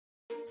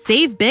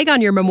Save big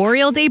on your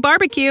Memorial Day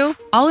barbecue,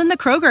 all in the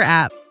Kroger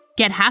app.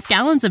 Get half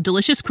gallons of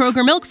delicious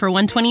Kroger milk for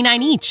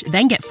 $1.29 each.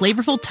 Then get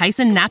flavorful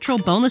Tyson natural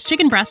boneless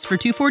chicken breasts for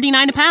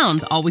 $2.49 a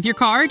pound, all with your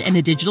card and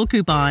a digital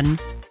coupon.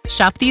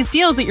 Shop these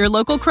deals at your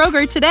local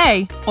Kroger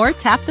today, or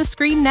tap the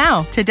screen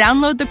now to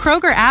download the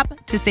Kroger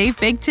app to save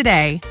big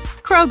today.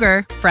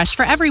 Kroger, fresh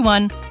for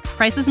everyone.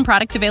 Prices and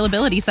product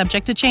availability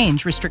subject to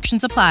change.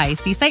 Restrictions apply.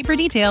 See site for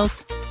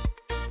details.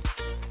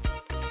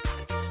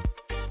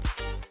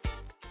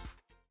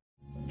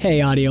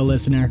 Hey, audio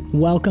listener.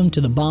 Welcome to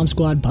the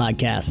BombSquad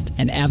podcast,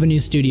 an Avenue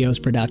Studios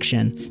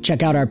production.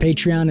 Check out our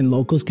Patreon and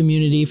Locals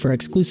community for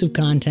exclusive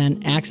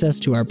content, access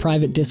to our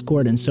private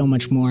Discord, and so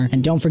much more.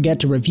 And don't forget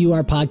to review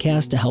our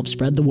podcast to help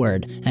spread the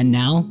word. And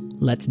now,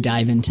 let's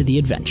dive into the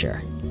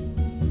adventure.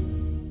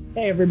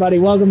 Hey, everybody.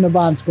 Welcome to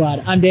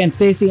BombSquad. I'm Dan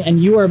Stacy, and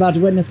you are about to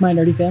witness my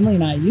nerdy family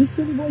and I use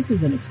silly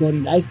voices and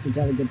exploding dice to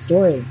tell a good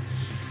story.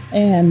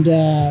 And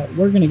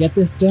we're going to get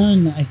this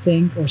done, I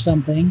think, or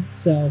something.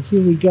 So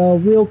here we go.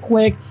 Real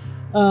quick,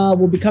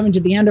 we'll be coming to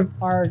the end of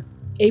our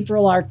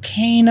April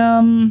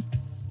Arcanum.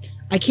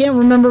 I can't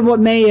remember what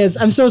May is.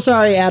 I'm so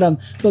sorry, Adam.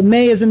 But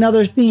May is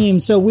another theme.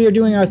 So we are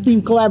doing our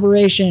theme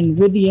collaboration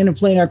with the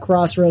Interplanar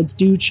Crossroads.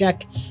 Do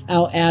check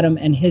out Adam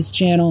and his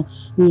channel.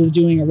 We will be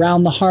doing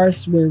Around the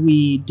Hearths, where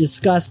we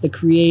discuss the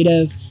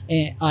creative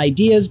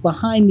ideas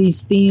behind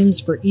these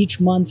themes for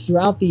each month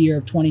throughout the year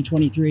of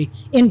 2023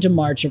 into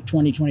March of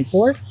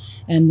 2024.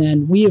 And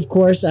then we, of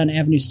course, on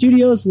Avenue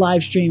Studios,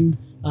 live stream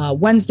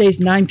Wednesdays,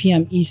 9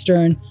 p.m.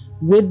 Eastern.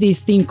 With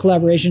these themed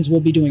collaborations,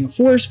 we'll be doing a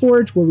Forest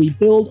Forge, where we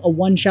build a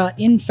one-shot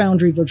in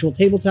Foundry Virtual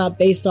Tabletop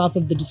based off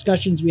of the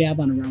discussions we have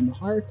on Around the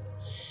Hearth.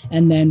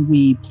 And then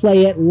we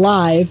play it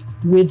live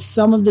with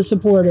some of the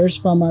supporters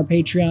from our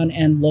Patreon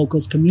and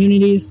Locals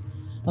communities.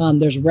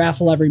 There's a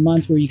raffle every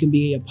month where you can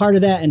be a part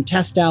of that and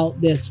test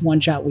out this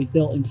one-shot we've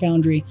built in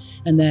Foundry.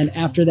 And then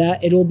after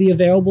that, it'll be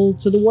available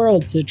to the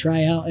world to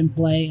try out and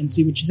play and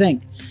see what you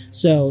think.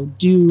 So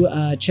do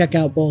check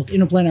out both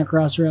Interplanar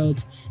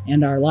Crossroads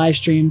and our live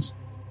streams.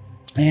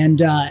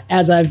 And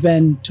as I've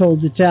been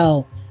told to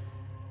tell,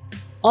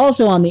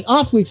 also on the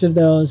off weeks of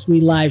those, we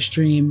live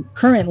stream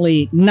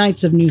currently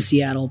Knights of New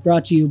Seattle,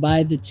 brought to you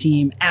by the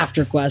team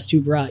AfterQuest,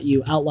 who brought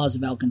you Outlaws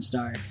of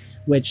Alkenstar,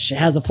 which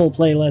has a full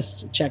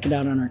playlist. Check it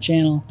out on our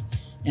channel.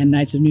 And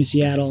Knights of New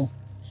Seattle.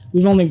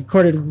 We've only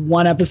recorded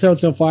one episode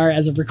so far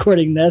as of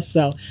recording this,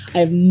 so I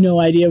have no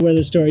idea where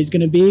the story's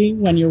going to be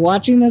when you're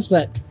watching this,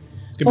 but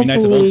it's going to be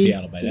Knights of Old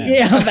Seattle by then.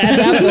 Yeah, by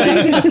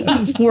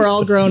that point, we're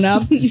all grown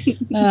up.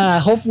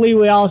 Hopefully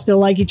we all still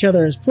like each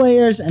other as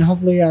players, and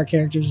hopefully our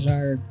characters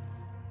are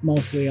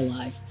mostly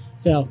alive.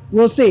 So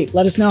we'll see.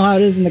 Let us know how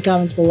it is in the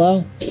comments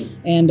below.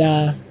 And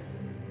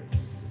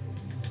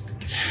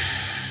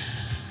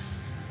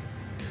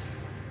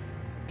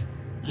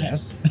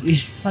yes.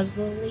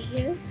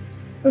 Puzzle-iest?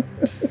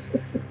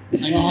 I'm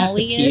gonna have to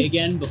pee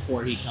again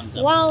before he comes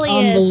up.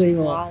 Wall-iest.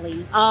 Unbelievable.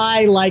 Wall-iest.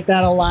 I like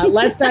that a lot.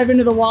 Let's dive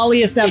into the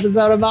Wall-iest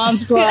episode of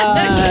BombSquad.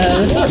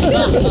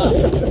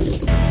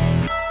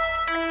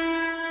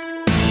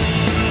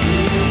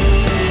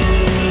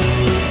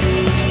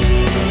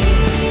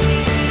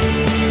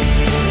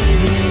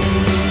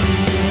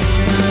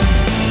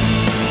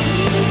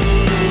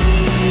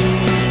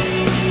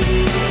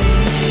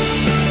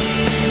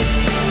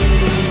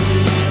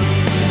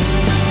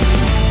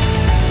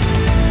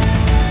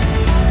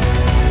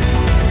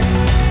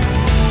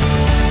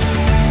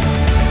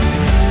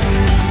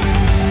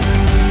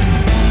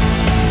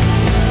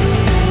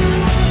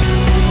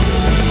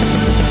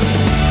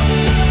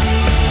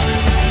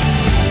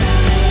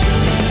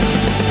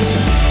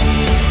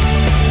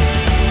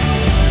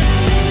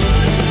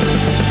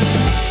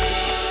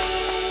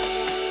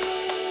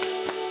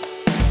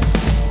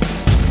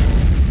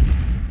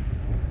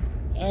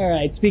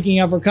 Speaking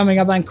of, we're coming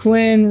up on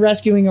Quinn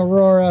rescuing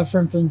Aurora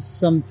from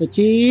some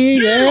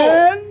fatigue,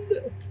 and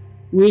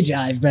we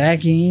dive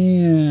back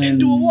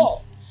into a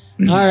wall.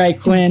 All right,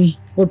 Quinn,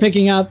 we're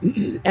picking up,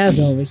 as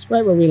always,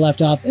 right where we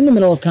left off, in the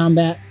middle of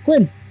combat.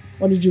 Quinn,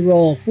 what did you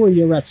roll for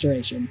your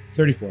restoration?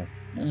 34.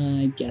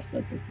 I guess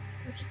that's a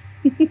success.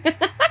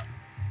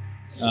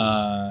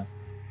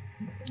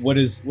 What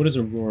does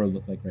Aurora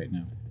look like right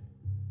now?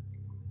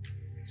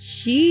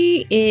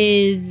 She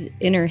is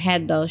in her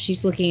head, though.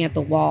 She's looking at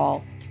the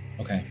wall.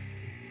 Okay.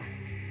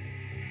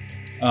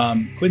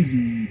 Quinn's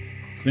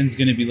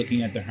gonna be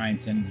looking at the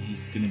Heinsohn.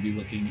 He's gonna be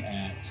looking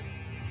at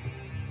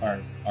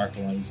our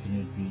Archelon.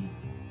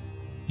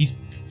 He's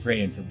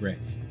praying for Brick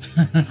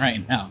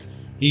right now.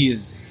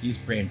 He's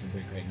praying for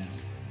Brick right now,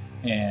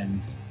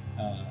 and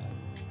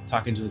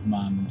talking to his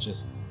mom and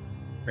just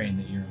praying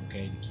that you're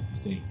okay, to keep you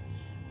safe.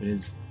 But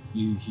as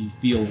you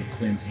feel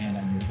Quinn's hand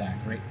on your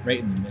back, right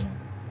in the middle,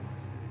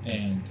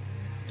 and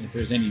if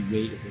there's any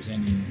weight, if there's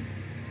anything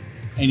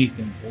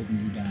holding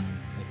you down,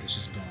 like it's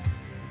just gone.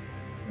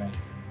 Right?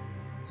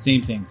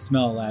 Same thing.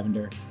 Smell of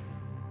lavender,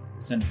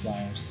 scent of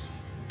flowers,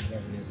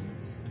 whatever it is.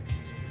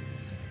 It's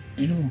gone.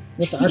 Beautiful.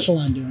 What's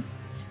Archelon doing?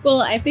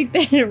 Well, I think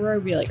that Aurora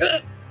would be like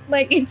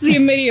it's the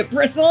immediate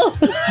bristle.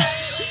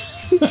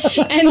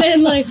 and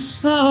then like,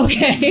 oh,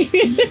 okay.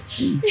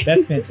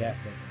 That's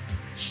fantastic.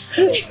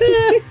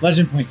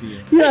 Legend point to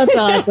you. That's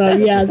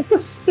awesome. Yes.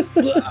 A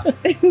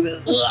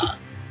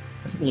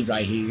little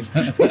dry heave.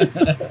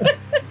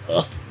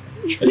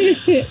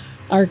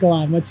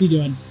 Arkalon, what's he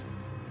doing?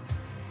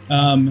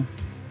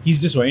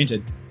 He's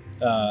disoriented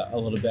a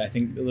little bit. I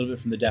think a little bit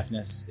from the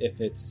deafness. If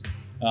it's,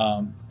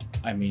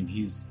 I mean,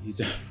 he's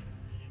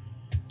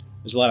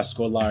there's a lot of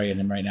Scolari in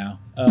him right now.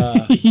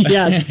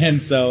 Yes.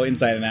 And so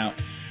inside and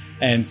out.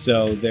 And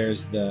so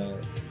there's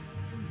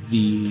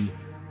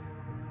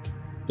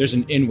there's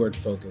an inward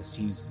focus.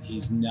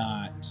 He's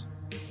not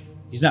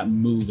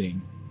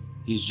moving.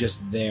 He's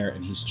just there,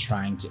 and he's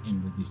trying to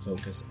inwardly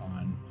focus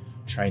on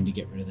trying to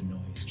get rid of the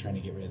noise, trying to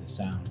get rid of the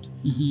sound.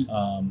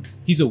 Mm-hmm.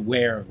 He's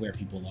aware of where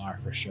people are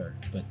for sure,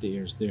 but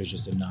there's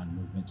just a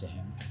non-movement to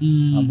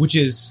him, which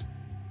is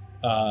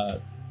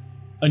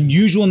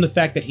unusual in the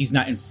fact that he's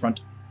not in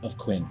front of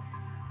Quinn.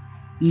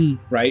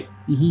 Right?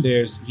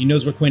 Mm-hmm. He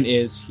knows where Quinn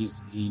is.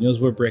 He knows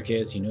where Brick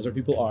is. He knows where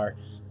people are,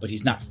 but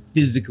he's not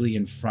physically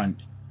in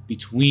front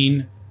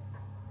between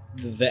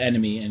the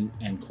enemy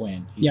and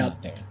Quinn. He's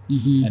not there,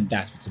 and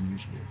that's what's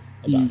unusual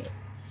about it.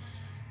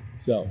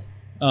 So,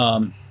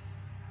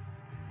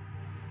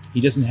 he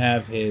doesn't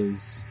have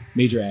his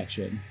major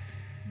action,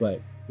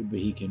 but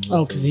he can.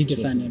 Oh, because he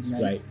defended,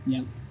 right?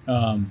 Yeah.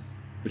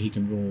 But he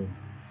can roll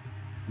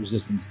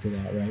resistance to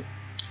that, right?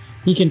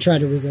 He can try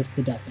to resist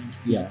the deafened.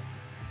 Yeah.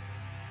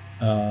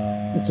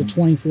 It's a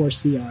 24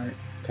 CR.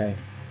 Okay.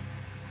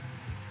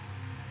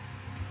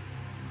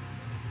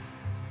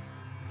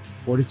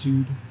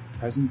 Fortitude,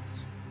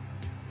 presence.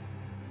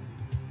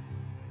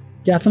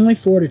 Definitely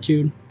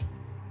fortitude.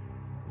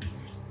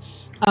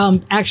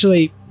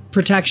 Actually,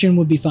 protection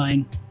would be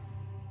fine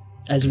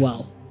as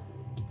well.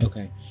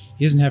 Okay.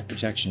 He doesn't have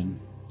protection.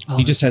 Oh,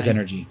 he just has right.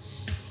 energy.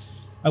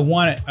 I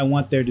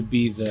want there to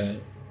be the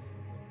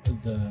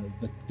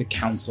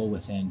council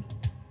within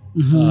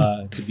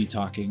to be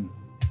talking,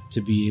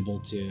 to be able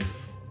to.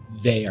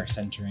 They are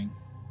centering.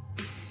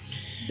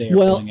 They are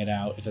pulling it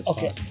out if it's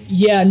possible.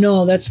 Yeah,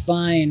 no, that's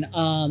fine.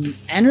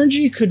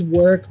 Energy could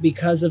work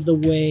because of the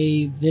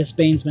way this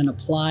bane's been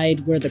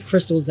applied, where the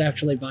crystal is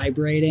actually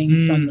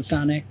vibrating from the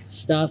sonic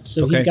stuff.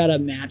 So he's got to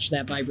match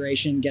that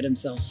vibration, get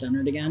himself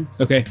centered again.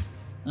 Okay.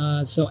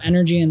 So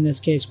energy in this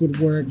case would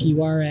work.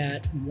 You are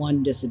at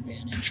 1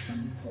 disadvantage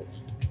from Poland.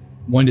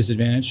 1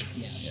 disadvantage?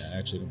 Yes. Yeah, I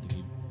actually don't think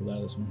he pulled out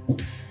of this one.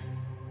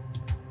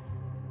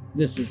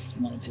 This is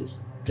one of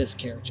this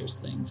character's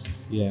things.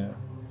 Yeah.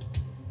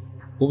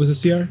 What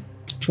was the CR?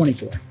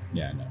 24.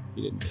 Yeah, no,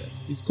 he didn't get it.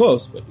 He's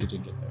close, but he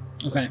didn't get there.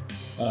 Okay.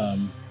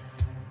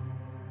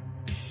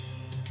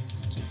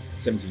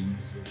 17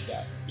 is what we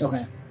got.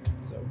 Okay.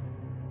 So.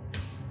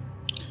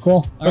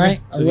 Cool. All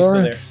right. So he's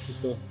still there. He's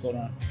still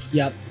holding on.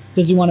 Yep.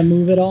 Does he want to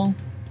move at all?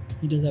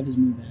 He does have his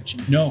move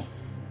action. No.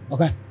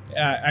 Okay.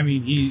 I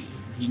mean,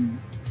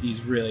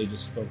 he's really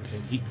just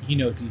focusing. He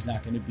knows he's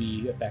not going to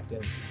be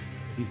effective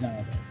if he's not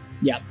aware.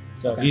 Yep.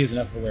 So he has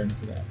enough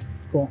awareness of that.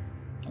 Cool.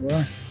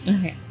 Aurora.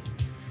 Okay.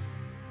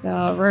 So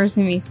Aurora's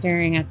going to be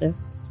staring at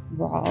this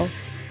wall,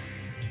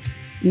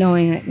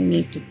 knowing that we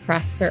need to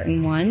press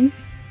certain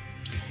ones.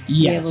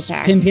 Yes.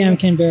 Pim Pam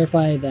can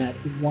verify that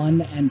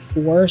 1 and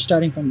 4,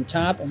 starting from the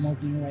top and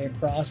working your way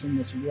across in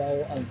this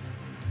row of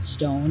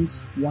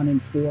stones, 1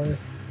 and 4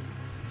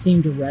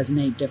 seem to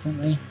resonate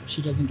differently.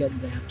 She doesn't get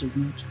zapped as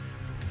much.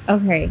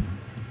 Okay.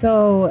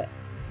 So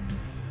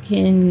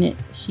can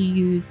she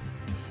use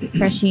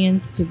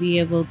prescience to be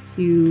able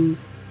to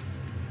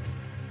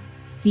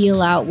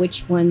feel out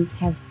which ones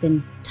have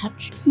been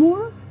touched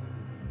more?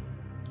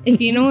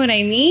 If you know what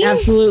I mean?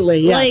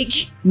 Absolutely, yes.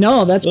 Like,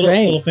 no, that's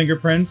great. Little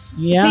fingerprints.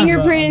 Yeah.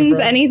 Fingerprints,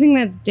 anything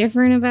that's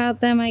different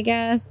about them, I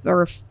guess.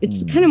 Or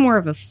it's kind of more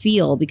of a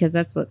feel, because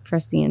that's what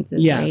prescience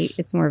is, right?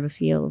 It's more of a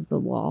feel of the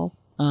wall.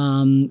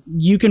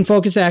 You can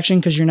focus action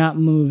because you're not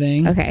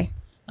moving. Okay.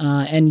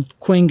 And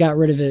Quinn got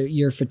rid of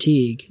your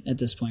fatigue at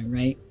this point,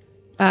 right?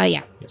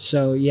 Yeah.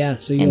 So you'll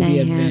be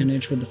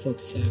advantage with the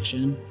focus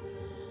action.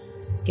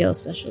 Skill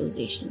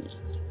specialization.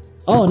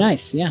 Oh,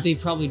 nice. Yeah. They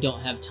probably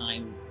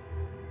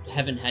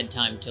haven't had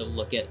time to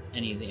look at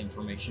any of the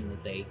information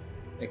that they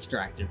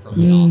extracted from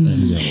his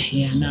office.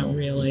 Yeah, not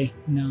really.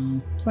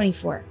 No.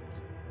 24.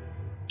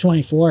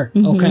 24.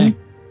 Mm-hmm. Okay.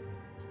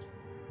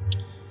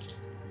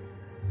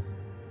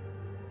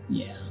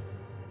 Yeah.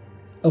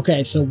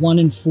 Okay, so 1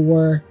 and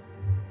 4.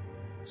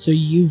 So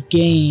you've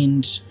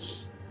gained...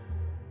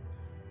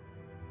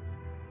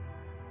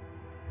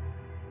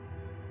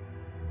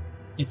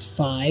 It's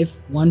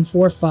 5. 1,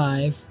 4,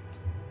 5.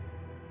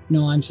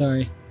 No, I'm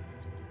sorry.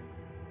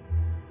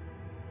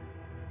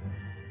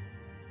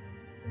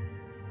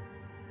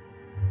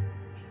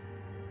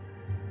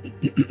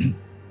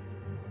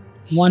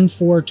 One,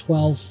 4,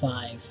 12,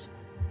 5.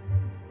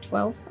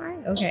 12,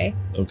 5? Okay.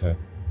 Okay.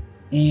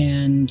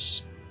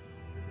 And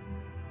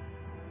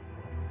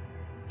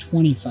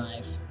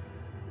 25.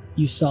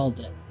 You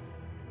solved it.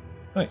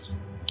 Nice.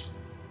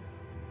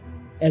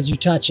 As you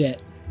touch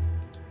it,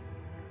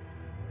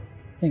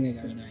 I think I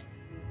got it right.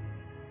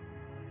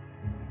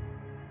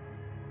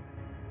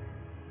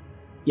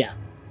 Yeah.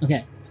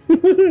 Okay.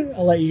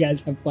 I'll let you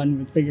guys have fun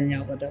with figuring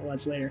out what that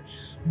was later.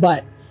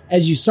 But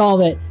as you saw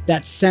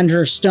that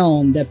center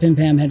stone that Pim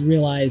Pam had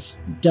realized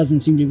doesn't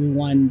seem to be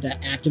one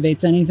that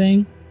activates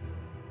anything,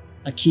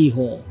 a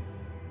keyhole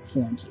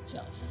forms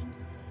itself.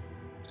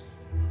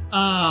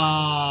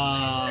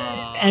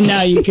 And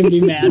now you can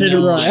be mad at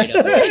Aurora.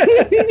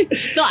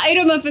 The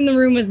item up in the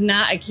room was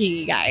not a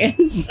key,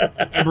 guys.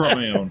 I brought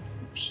my own.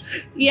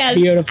 Yes.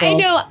 Beautiful. I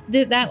know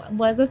that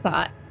was a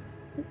thought.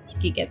 So we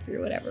could get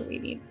through whatever we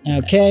need.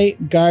 Okay,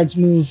 guards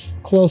move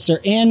closer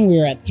in.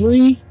 We're at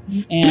 3.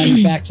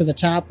 And back to the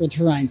top with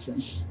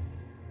Horinsson.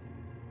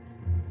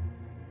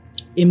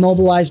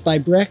 Immobilized by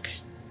Brick.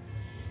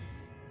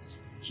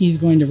 He's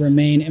going to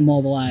remain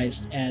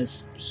immobilized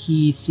as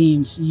he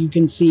seems, you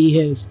can see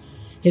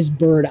his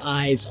bird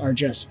eyes are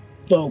just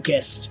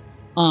focused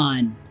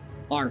on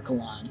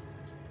Archelon,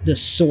 the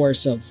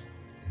source of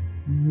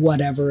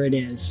whatever it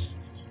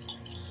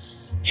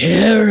is.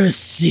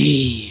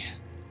 Heresy.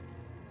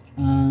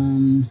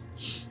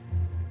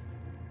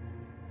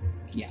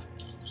 Yeah.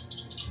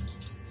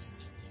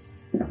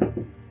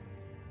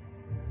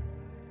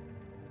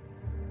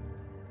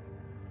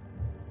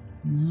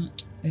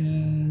 Not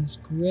as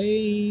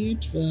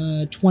great.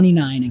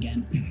 29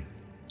 again.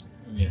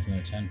 Yes,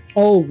 another 10.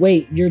 Oh,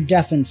 wait, you're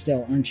deafened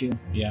still, aren't you?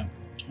 Yeah.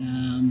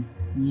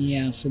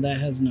 Yeah, so that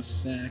has an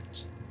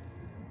effect.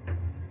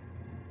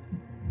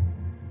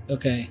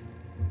 Okay.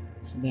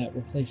 So that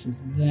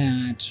replaces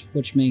that,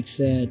 which makes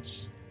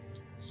it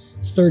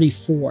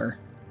 34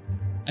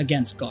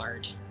 against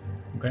guard.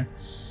 Okay.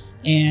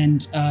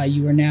 And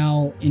you are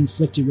now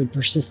inflicted with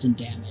persistent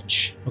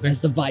damage. Okay.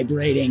 As the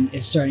vibrating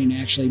is starting to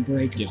actually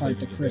break apart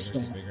the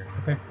crystal. Bigger.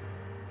 Okay.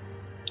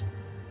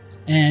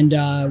 And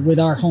with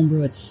our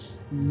homebrew,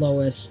 it's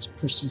lowest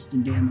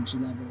persistent damage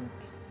level.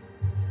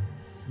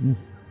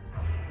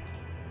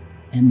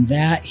 And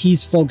that,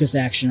 he's focused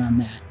action on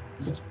that.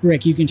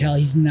 Brick, you can tell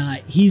he's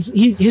not,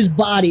 his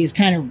body is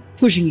kind of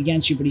pushing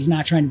against you, but he's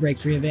not trying to break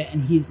free of it.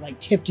 And he's like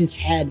tipped his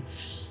head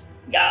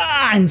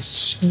and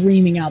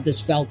screaming out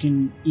this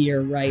falcon ear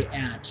right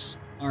at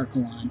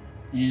Archelon.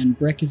 And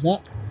Brick is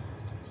up.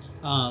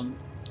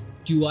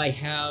 Do I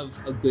have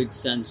a good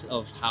sense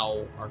of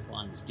how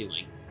Archelon is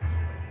doing?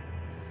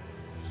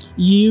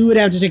 You would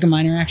have to take a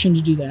minor action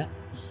to do that.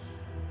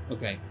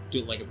 Okay, do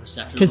it like a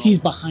perception Because roll? he's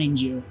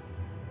behind you.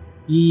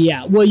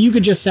 Yeah, well, you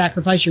could just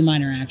sacrifice your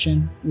minor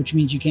action, which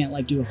means you can't,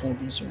 like, do a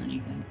focus or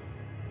anything.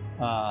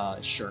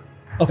 Sure.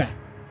 Okay.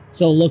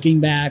 So looking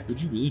back...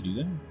 Would you really do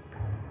that?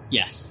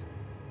 Yes.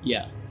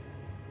 Yeah.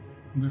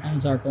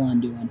 How's Archelon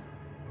doing?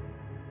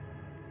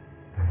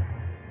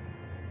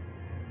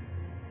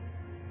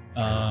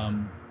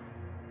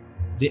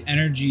 The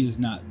energy is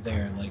not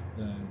there, like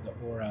the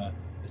aura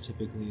that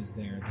typically is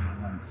there,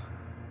 the warmth.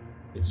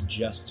 It's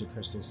just a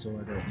crystal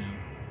sword right now.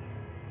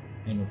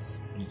 And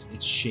it's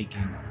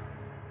shaking.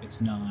 It's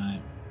not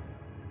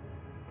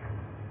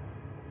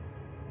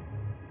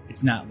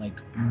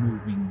like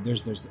moving.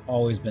 There's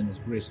always been this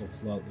graceful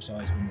float. There's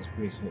always been this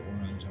graceful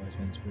aura. There's always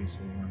been this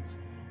graceful warmth.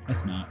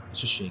 It's not.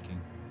 It's just shaking.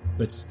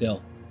 But it's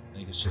still,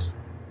 like, it's just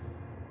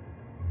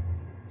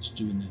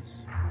doing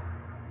this.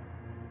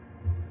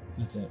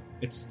 That's it.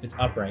 It's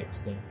upright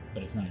still,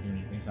 but it's not doing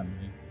anything. It's not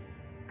moving.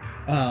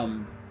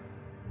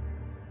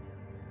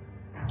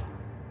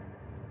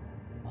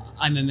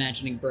 I'm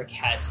imagining Brick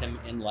has him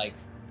in like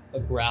a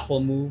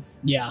grapple move.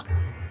 Yeah.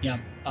 Yeah.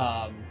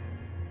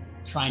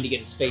 Trying to get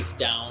his face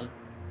down.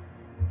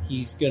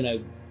 He's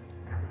gonna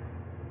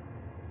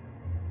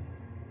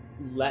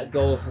let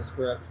go of his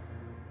grip,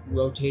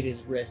 rotate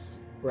his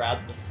wrist,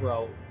 grab the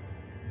throat,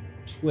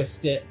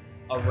 twist it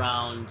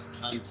around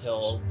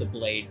until the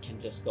blade can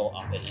just go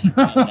up in it,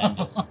 and then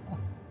just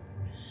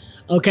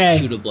Okay.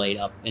 shoot a blade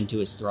up into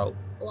his throat.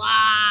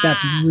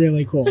 That's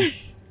really cool.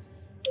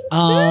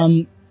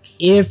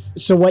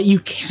 So what you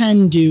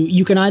can do,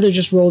 you can either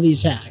just roll the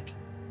attack,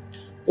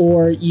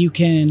 or you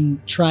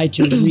can try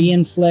to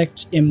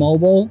re-inflict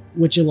immobile,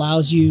 which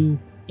allows you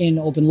in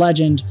Open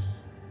Legend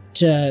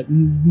to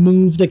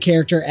move the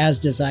character as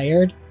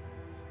desired.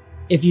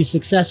 If you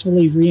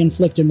successfully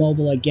re-inflict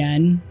immobile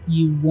again,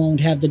 you won't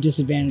have the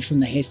disadvantage from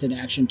the hasted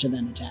action to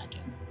then attack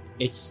him.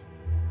 This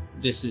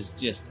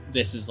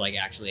is like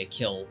actually a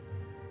kill.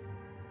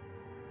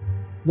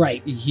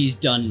 Right. He's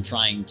done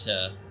trying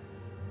to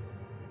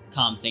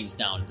calm things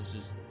down.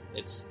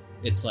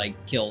 It's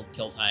like kill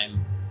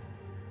time.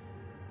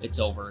 It's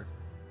over.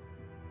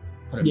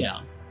 Put him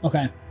down.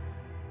 Okay.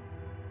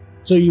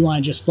 So you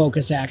want to just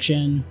focus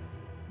action?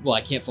 Well,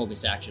 I can't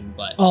focus action,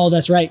 but Oh,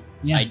 that's right.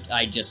 Yeah.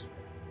 I just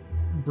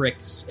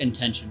Brick's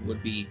intention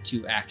would be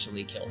to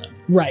actually kill him.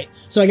 Right.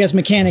 So I guess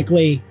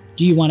mechanically,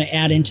 do you want to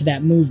add into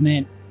that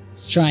movement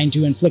trying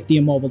to inflict the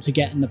immobile to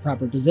get in the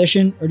proper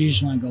position, or do you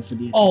just want to go for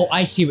the attack? Oh,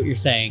 I see what you're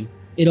saying.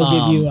 It'll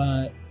give you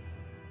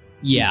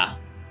Yeah.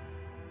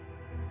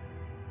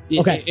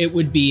 Okay. It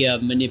would be a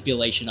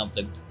manipulation of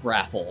the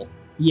grapple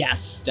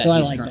yes. that So I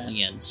he's like that.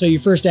 currently in. So your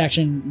first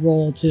action,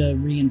 roll to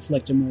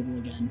re-inflict immobile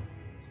again.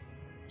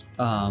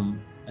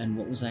 And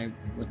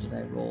what did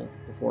I roll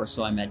before?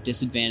 So I'm at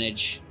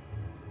disadvantage.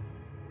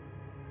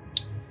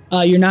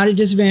 You're not at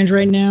disadvantage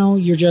right now.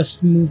 Your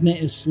just movement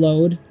is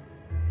slowed.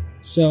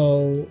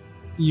 So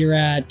you're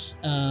at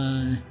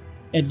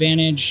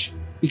advantage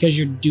because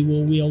you're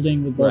dual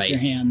wielding with both your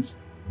hands.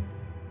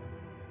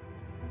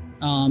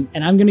 And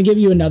I'm going to give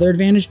you another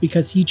advantage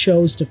because he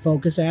chose to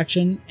focus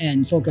action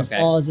and focus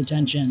all his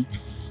attention.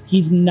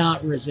 He's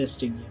not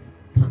resisting you.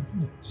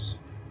 Nice.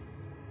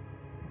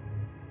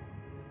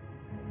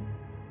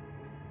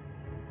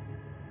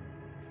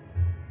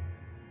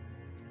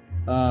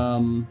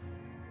 Um,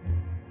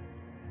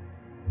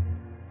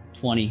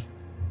 20.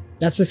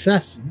 That's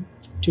success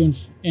to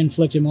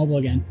inflict immobile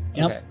again.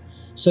 Yep. Okay.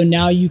 So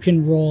now you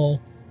can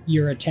roll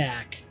your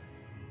attack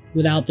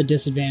without the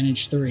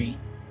disadvantage 3.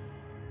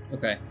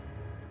 Okay.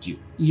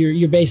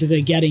 You're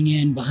basically getting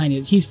in behind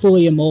his. He's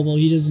fully immobile.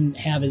 He doesn't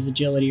have his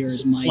agility or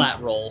his might.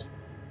 Flat roll.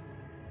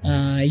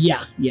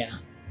 Yeah.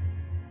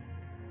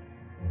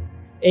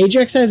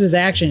 Ajax has his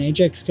action.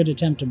 Ajax could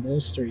attempt to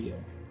bolster you.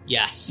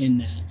 Yes. In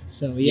that.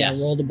 So yeah,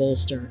 roll the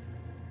bolster.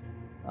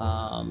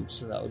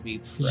 So that would be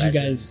presence, you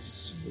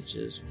guys, which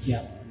is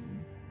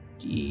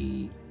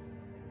 1d.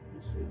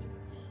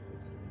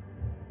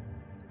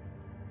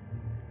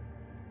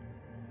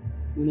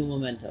 Uno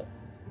momento.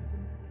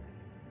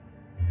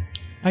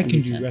 I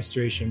can do 1d10.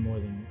 restoration more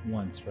than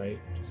once, right?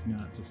 Just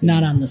not the same.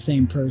 Not on the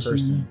same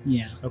person.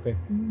 Yeah. Okay.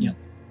 Yep.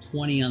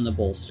 20 on the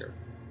bolster.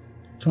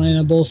 20 on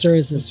the bolster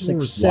is a What's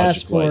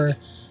success for like?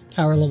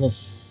 power level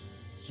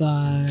 5,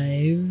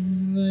 I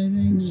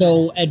think.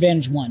 So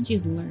advantage 1.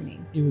 She's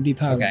learning. It would be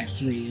power level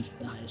 3 is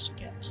the highest you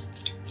get.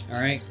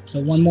 All right. So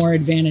one more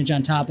advantage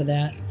on top of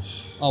that.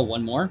 Oh,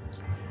 one more?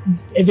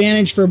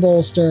 Advantage for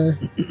bolster,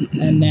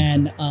 and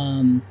then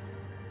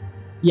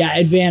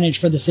advantage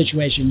for the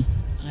situation.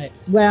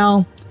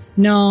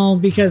 No,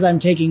 because I'm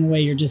taking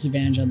away your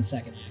disadvantage on the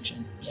second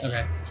action. Yeah.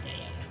 Okay.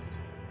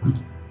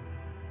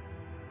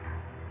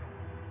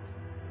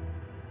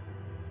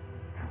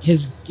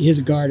 His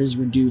guard is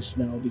reduced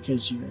though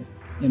because you're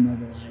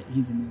immobilized.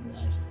 He's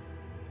immobilized.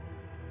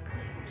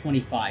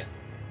 25.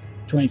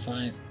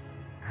 25.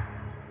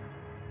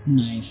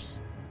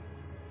 Nice.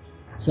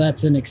 So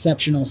that's an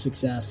exceptional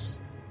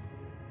success.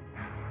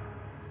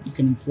 You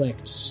can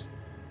inflict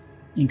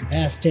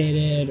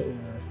incapacitated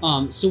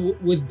or So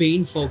with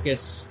Bane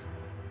Focus,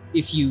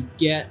 if you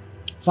get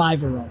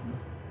 5 or over.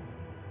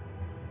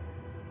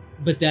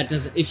 But that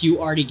doesn't. If you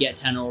already get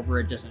 10 or over,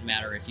 it doesn't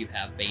matter if you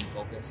have Bane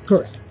Focus.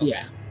 Correct.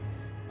 Yeah.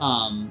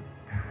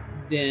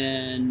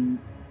 Then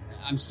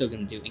I'm still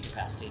going to do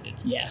incapacitated.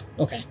 Yeah.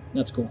 Okay.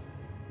 That's cool.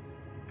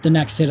 The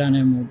next hit on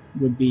him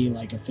would be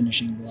like a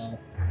finishing blow.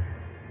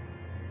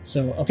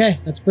 So okay,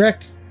 that's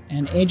Brick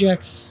and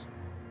Ajax.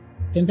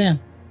 Pim Pam.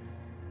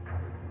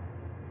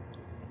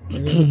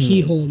 There is a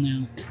keyhole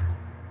now.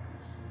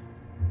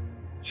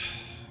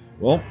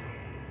 Well,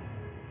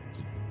 it's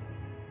a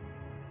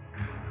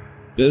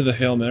bit of a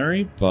Hail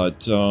Mary,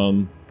 but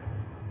Pam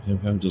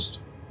Pam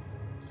just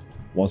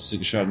wants to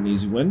take a shot at an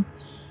easy win.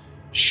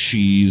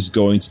 She's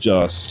going to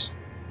just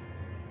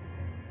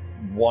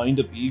wind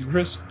up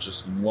Egress,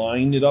 just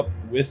line it up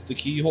with the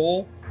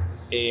keyhole,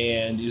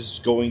 and is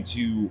going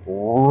to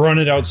run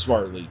it out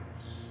smartly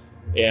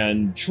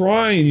and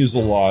try and use the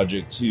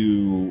logic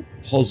to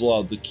puzzle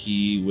out the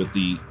key with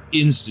the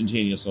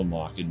instantaneous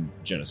unlock in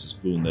Genesis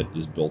Boon that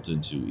is built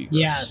into Egress.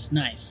 Yes,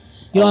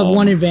 nice. You'll have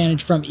one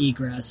advantage from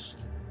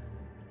Egress.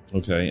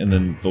 Okay, and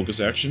then focus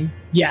action?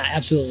 Yeah,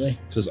 absolutely.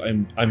 Because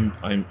I'm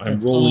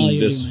That's rolling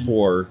this doing.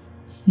 for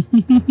a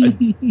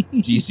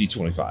DC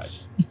 25.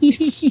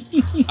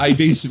 I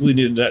basically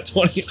needed that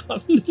 20 on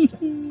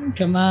this.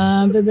 Come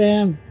on,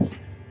 Bam.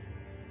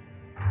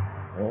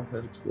 I don't know if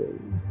that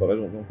explodes, but I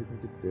don't know if we can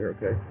get there.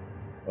 Okay.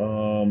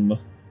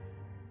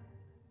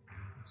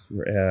 So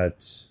we're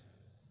at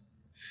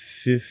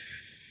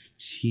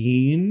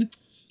 15.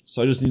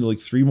 So I just need like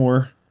 3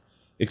 more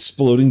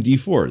exploding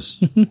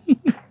D4s.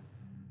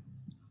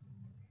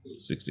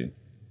 16.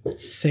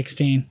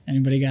 16.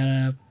 Anybody got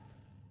a...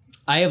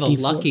 I have a D4.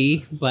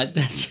 lucky, but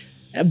that's...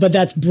 But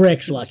that's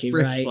Brick's lucky,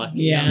 Brick's right?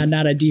 lucky, yeah, yeah.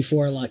 not a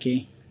D4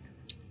 lucky.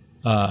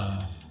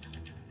 I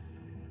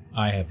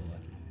have a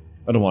lucky.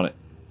 I don't want it.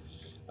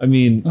 I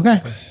mean...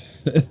 Okay.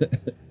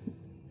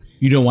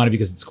 You don't want it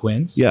because it's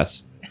Quinn's?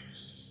 Yes.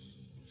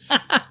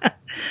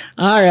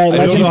 All right, I don't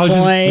legend know how to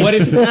just- points. What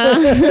if,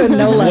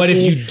 No what lucky.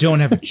 if you don't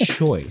have a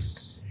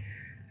choice?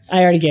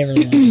 I already gave her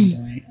the legend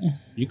point.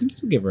 You can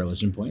still give her a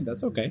legend point.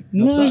 That's okay.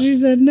 No, Helps out. she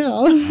said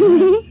no.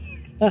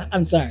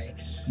 I'm sorry.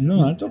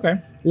 No, that's okay.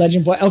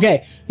 Legend point.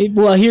 Okay.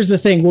 Well, here's the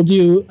thing. We'll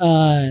do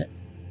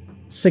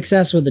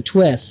success with a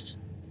twist.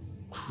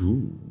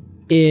 Ooh.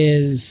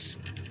 Is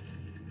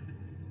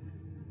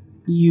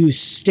you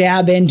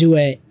stab into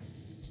it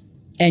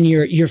and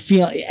you're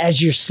feeling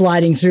as you're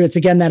sliding through. It's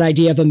again that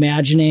idea of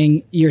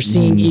imagining you're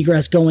seeing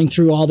Egress going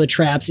through all the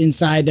traps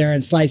inside there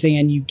and slicing,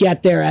 and you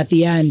get there at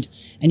the end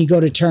and you go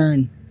to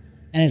turn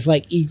and it's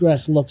like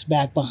Egress looks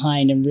back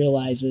behind and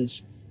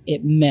realizes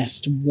it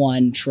missed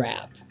one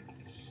trap,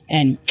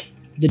 and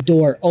the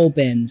door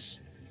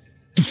opens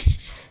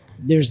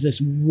there's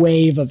this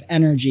wave of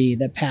energy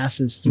that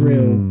passes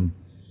through.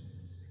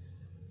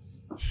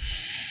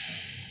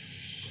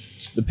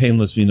 The pain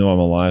lets me know I'm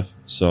alive,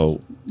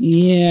 so...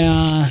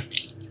 Yeah.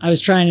 I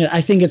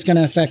think it's going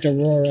to affect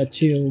Aurora,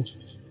 too.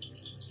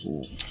 So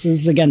this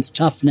is against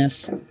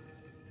toughness.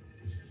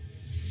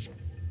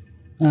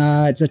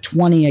 It's a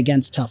 20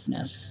 against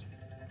toughness.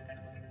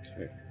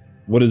 Okay.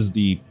 What is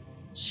the...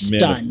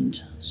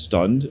 Stunned.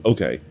 Stunned?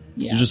 Okay.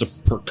 Yes. So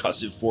just a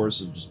percussive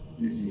force of just...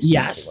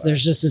 Yes,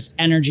 there's just this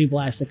energy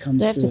blast that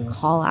comes through. Do I have to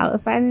call out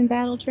if I'm in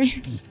battle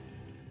trance?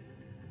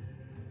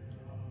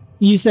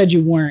 You said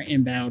you weren't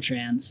in battle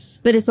trance.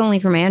 But it's only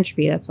from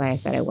entropy. That's why I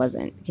said I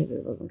wasn't, because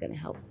it wasn't going to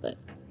help. But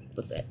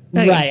that's it.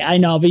 Okay. Right, I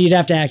know, but you'd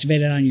have to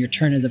activate it on your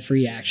turn as a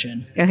free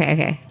action.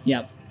 Okay.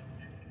 Yep.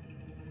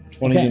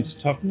 20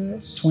 against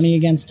toughness? 20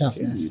 against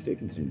toughness. You're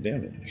taking some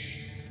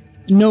damage.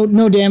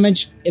 No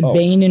damage. A Oh.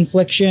 bane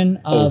infliction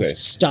of Okay.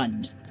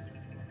 stunned.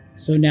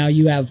 So now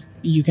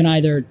you can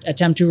either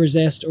attempt to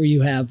resist, or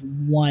you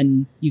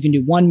can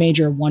do one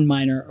major, one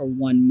minor, or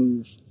one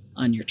move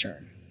on your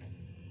turn.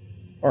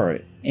 All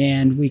right.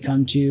 And we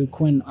come to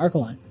Quinn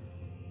Archelon.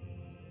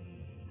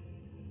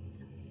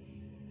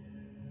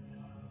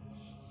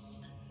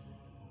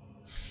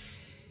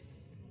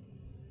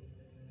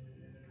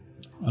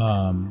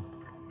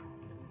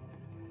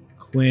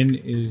 Quinn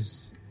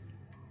is...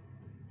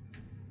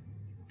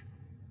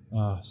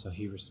 Oh, so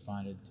he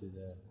responded to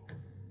the...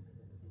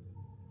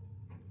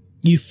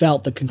 You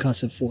felt the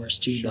concussive force,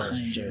 too,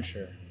 behind you.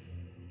 Sure.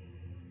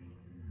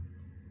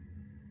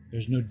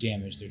 There's no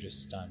damage, they're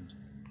just stunned.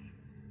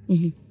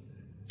 Mm-hmm.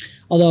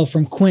 Although,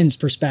 from Quinn's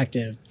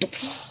perspective,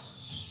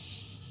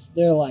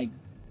 they're like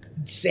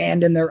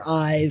sand in their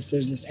eyes.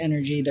 There's this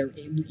energy. Their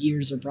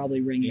ears are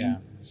probably ringing. Yeah.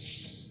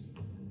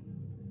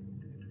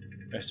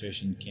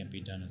 Restoration can't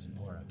be done as an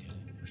aura, can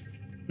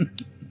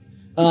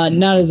it?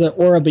 Not as an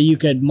aura, but you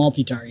could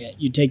multi-target.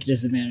 You take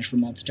disadvantage for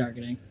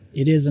multi-targeting.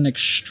 It is an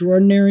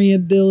extraordinary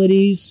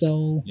ability,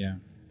 so... Yeah.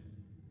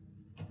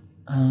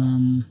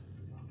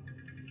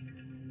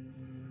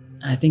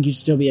 I think you'd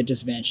still be at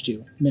disadvantage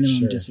 2. Minimum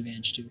Sure.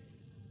 disadvantage 2.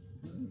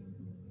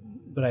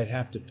 But I'd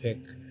have to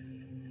pick...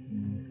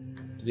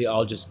 Do they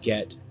all just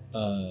get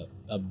a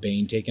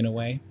bane taken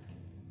away?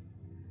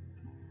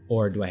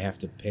 Or do I have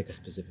to pick a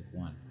specific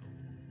one?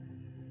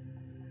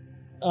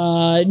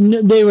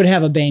 No, they would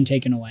have a bane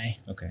taken away.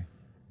 Okay.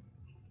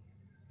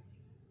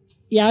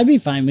 Yeah, I'd be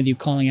fine with you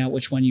calling out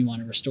which one you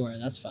want to restore.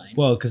 That's fine.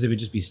 Well, because it would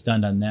just be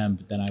stunned on them,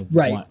 but then I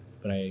want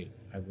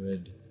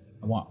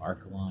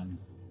Archelon.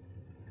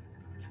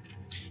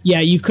 Yeah,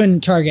 you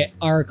couldn't target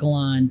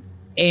Archelon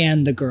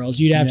and the girls.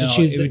 You'd have to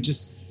choose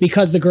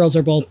because the girls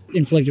are both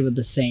inflicted with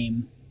the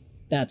same.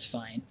 That's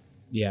fine.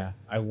 Yeah,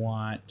 I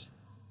want...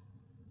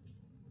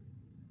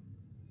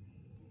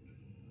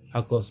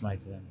 How close am I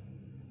to them?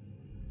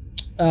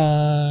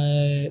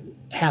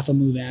 Half a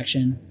move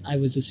action. I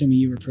was assuming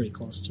you were pretty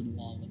close to the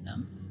wall with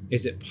them.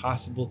 Is it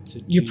possible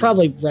to You're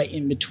probably right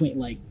in between,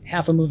 like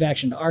half a move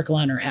action to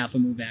Archelon or half a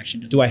move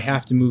action to Do I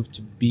have to move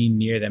to be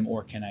near them,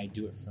 or can I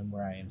do it from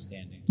where I am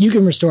standing? You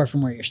can restore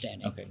from where you're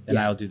standing. Okay, then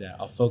I'll do that.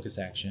 I'll focus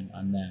action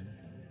on them.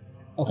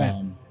 Okay.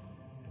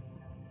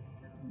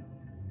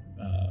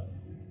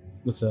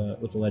 With a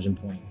legend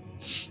point.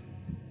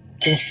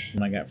 Cool.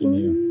 One I got from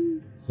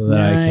you. So that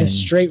I can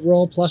straight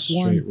roll plus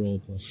one. Straight roll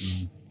plus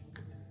one.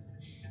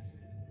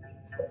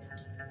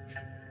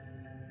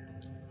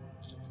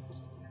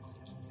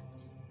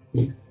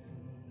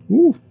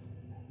 Ooh.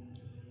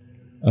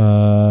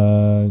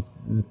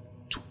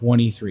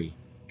 23.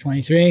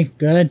 23.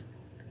 Good.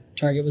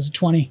 Target was a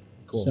 20.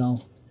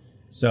 Cool.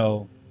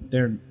 So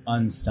they're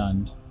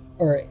unstunned.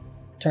 Or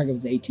target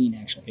was 18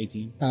 actually.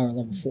 18. Power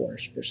level 4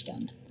 for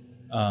stunned.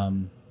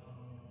 And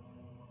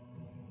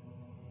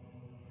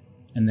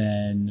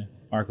then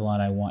Archelon,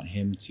 I want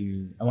him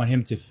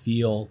to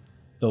feel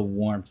the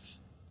warmth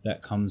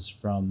that comes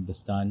from the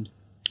stunned.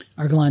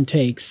 Archelon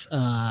takes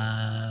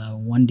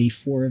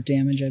 1d4 of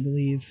damage, I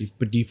believe.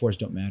 But d4s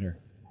don't matter.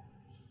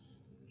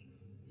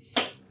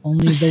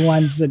 Only the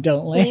ones that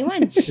don't land. Only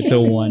one. It's a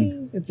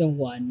 1. It's a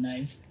 1.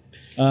 Nice.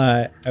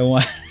 I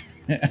want...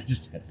 I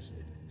just had to say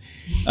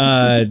it.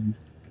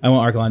 I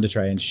want Archelon to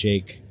try and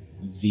shake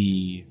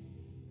the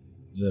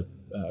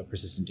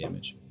persistent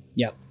damage.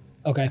 Yep.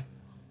 Okay.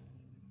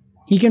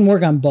 He can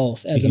work on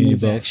both as a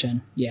move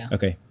action. Yeah.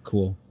 Okay,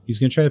 cool. He's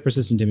going to try the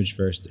persistent damage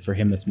first. For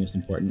him, that's most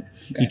important.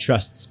 Okay. He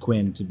trusts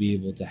Quinn to be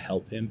able to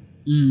help him.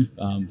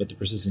 But the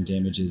persistent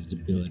damage is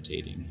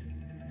debilitating.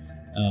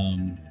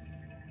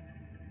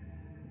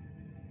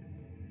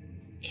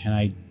 Can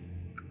I...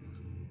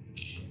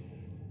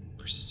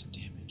 Persistent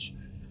damage.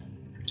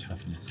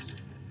 Toughness.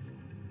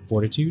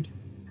 Fortitude?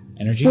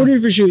 Energy?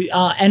 Fortitude for shoot.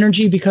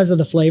 Energy because of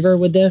the flavor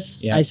with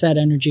this. Yeah. I said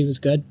energy was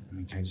good. I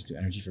mean, can I just do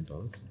energy for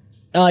both?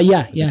 Yeah, Would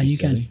that be you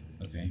can. silly?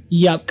 Okay.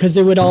 Yep, because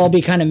it would all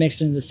be kind of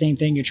mixed into the same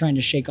thing. You're trying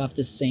to shake off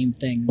the same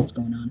thing that's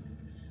going on.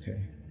 Okay.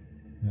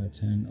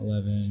 10,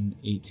 11,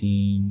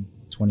 18,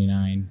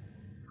 29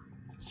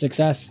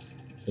 Success.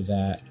 for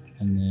that.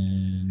 And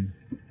then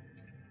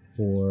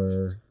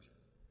for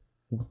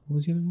What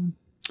was the other one?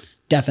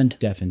 Deafened.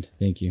 Deafened.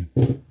 Thank you.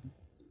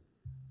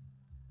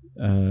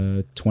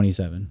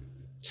 27.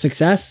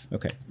 Success.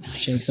 Okay.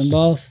 Shakes them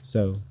both.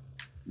 So,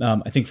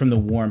 I think from the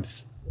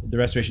warmth, the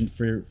restoration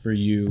for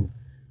you,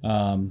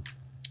 I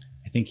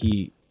think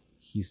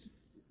he's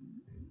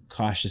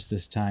cautious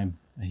this time.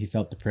 He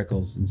felt the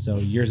prickles, and so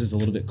yours is a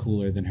little bit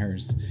cooler than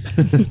hers,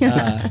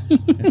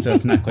 and so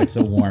it's not quite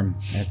so warm.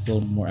 It's a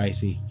little more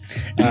icy.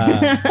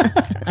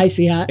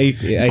 Icy hot.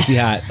 Icy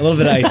hot. A little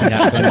bit of icy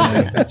hot. Going on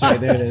there. That's right.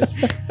 There it is.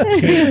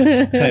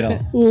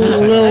 Title. A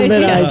little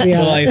bit icy hot.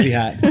 A little icy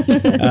hot.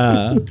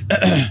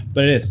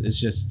 But it is.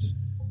 It's just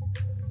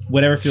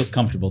whatever feels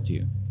comfortable to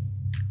you.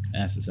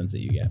 And that's the sense that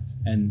you get.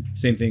 And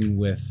same thing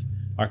with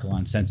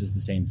Archelon. Senses the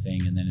same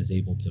thing, and then is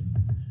able to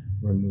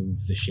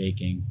remove the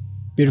shaking.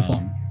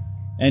 Beautiful.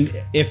 And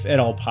if at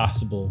all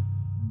possible,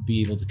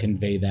 be able to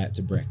convey that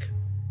to Brick.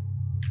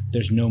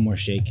 There's no more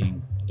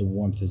shaking. The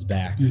warmth is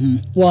back. Mm-hmm.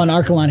 Well, and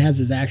Archelon has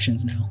his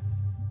actions now.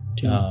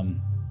 Too.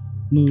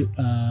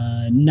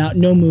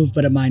 No move,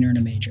 but a minor and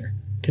a major,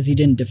 because he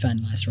didn't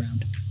defend last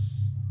round.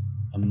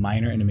 A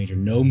minor and a major.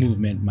 No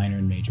movement, minor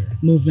and major.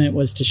 Movement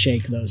was to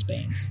shake those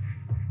banes.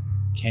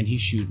 Can he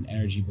shoot an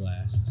energy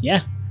blast?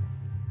 Yeah.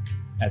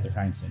 At the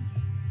Heinsohn?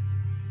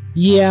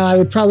 Yeah, I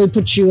would probably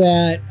put you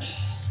at...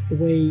 The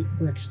way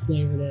Brick's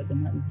flavored it, they're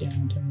not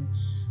down to me.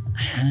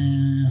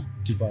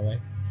 Too far away?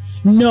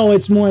 No,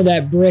 it's more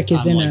that Brick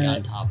is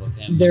on top of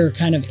him. They're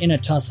kind of in a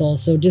tussle,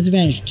 so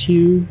disadvantage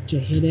 2 to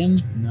hit him.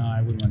 No,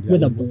 I wouldn't want to do with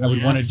that. A blast. I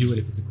would want to do it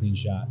if it's a clean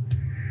shot.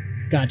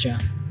 Gotcha.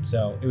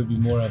 So it would be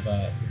more of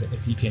a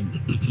if he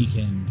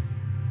can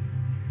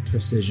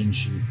precision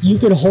shoot. You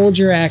could hold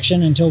your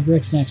action until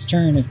Brick's next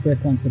turn if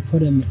Brick wants to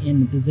put him in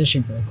the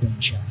position for a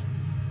clean shot.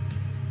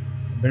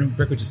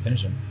 Brick would just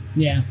finish him.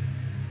 Yeah.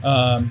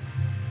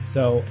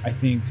 So I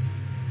think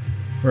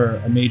for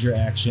a major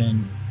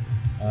action,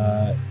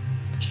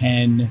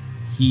 can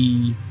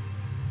he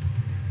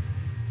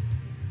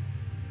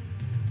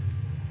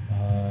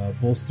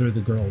bolster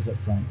the girls up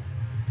front?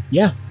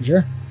 Yeah, for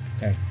sure.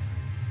 Okay.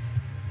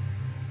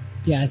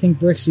 Yeah, I think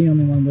Brick's the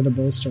only one with a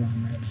bolster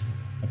on right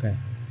now. Okay.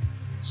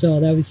 So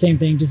that was the same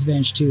thing,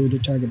 disadvantage 2 to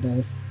target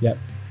both. Yep.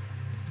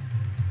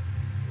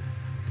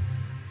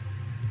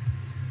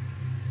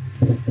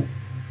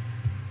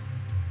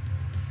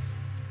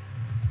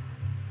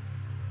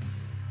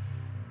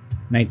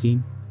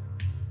 $19.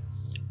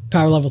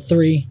 Power level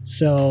 3,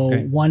 so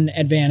Okay. 1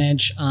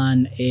 advantage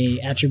on a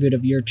attribute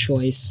of your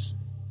choice.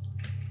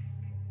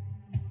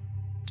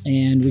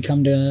 And we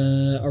come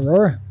to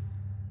Aurora.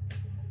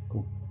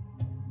 Cool.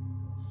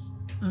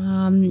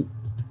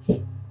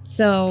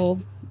 So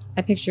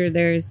I picture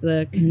there's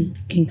the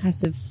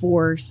concussive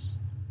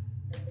force,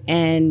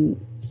 and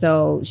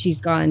so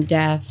she's gone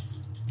deaf,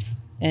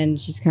 and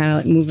she's kind of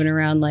like moving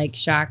around like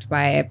shocked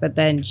by it, but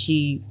then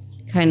she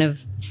kind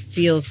of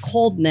feels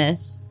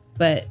coldness,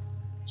 but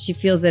she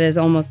feels it as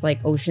almost like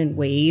ocean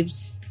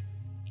waves,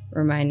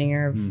 reminding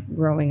her of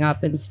growing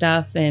up and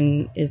stuff,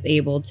 and is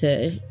able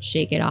to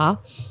shake it off.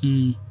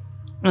 The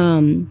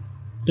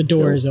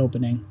door is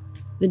opening.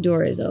 The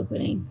door is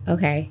opening.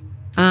 Okay.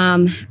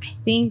 I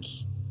think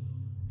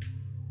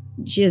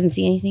she doesn't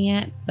see anything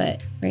yet,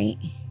 but right?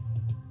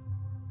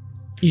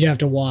 You'd have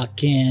to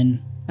walk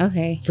in.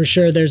 Okay. For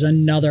sure, there's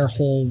another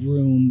whole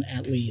room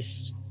at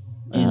least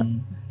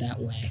in that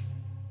way.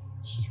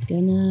 She's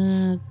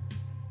gonna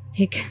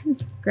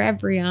grab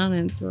Brianna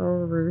and throw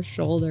her over her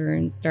shoulder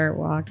and start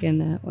walking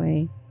that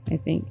way, I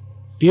think.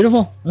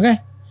 Beautiful. Okay.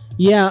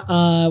 Yeah,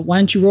 why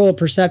don't you roll a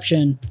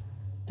perception?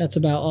 That's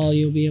about all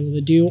you'll be able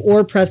to do.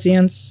 Or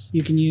prescience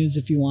you can use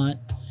if you want.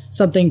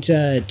 Something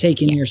to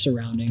take in your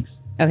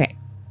surroundings. Okay.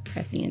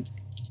 Prescience.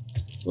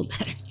 It's a little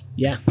better.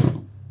 Yeah.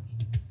 Oh,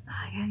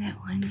 I got that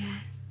one,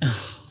 guys.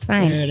 It's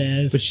fine. There it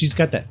is. But she's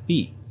got that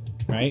feat,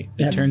 right?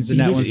 That That turns the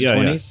nat ones to yeah,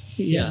 20s.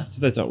 Yeah.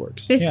 So that's how it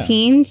works.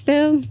 15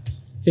 still?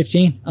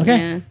 15. Okay.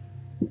 Yeah.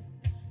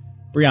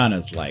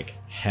 Brianna's like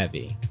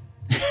heavy,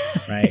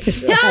 right?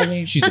 I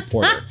mean, She's a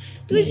porter.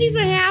 But she's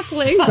a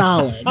halfling.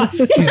 solid.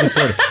 She's a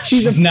porter.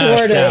 She's a not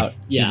porter. a scout.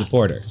 Yeah. She's a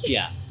porter.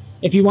 Yeah.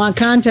 If you want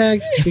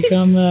context,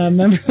 become a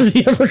member of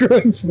the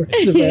Ever-Growing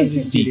Forest of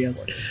Avenue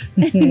Studios.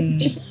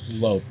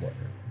 Low porter.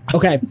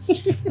 Okay.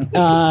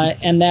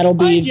 And that'll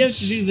Why be... did you have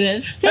to do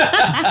this?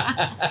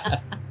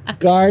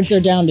 Guards are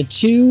down to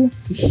 2.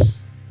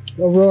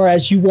 Aurora,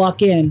 as you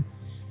walk in,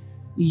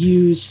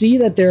 you see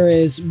that there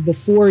is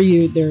before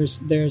you.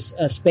 There's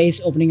a space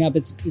opening up.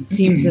 It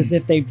seems as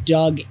if they've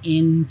dug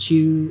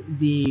into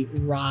the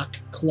rock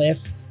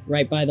cliff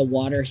right by the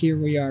water. Here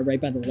we are,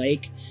 right by the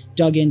lake.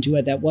 Dug into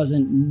it. That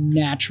wasn't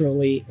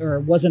naturally or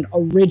wasn't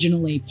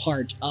originally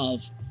part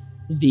of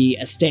the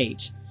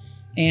estate.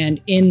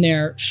 And in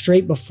there,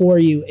 straight before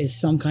you, is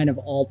some kind of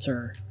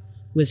altar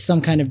with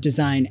some kind of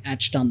design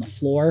etched on the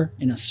floor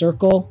in a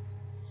circle.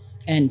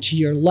 And to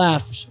your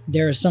left,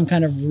 there is some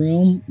kind of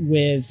room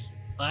with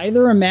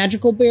either a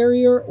magical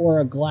barrier or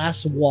a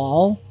glass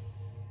wall.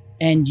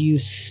 And you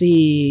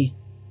see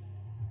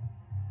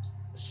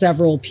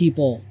several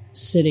people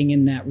sitting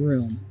in that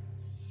room.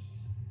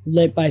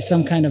 lit by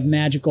some kind of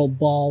magical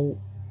ball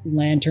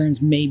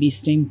lanterns, maybe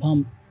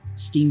steampunk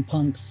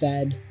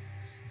fed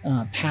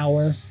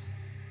power.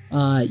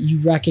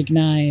 You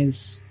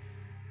recognize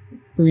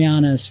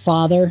Brianna's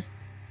father,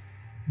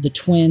 the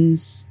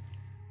twins,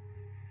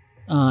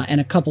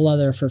 and a couple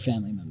other of her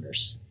family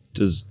members.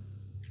 Does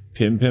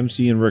Pim Pim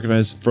see and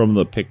recognize from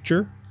the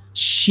picture?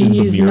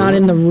 She's not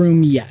in the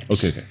room yet.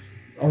 Okay.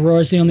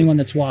 Aurora's the only one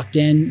that's walked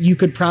in. You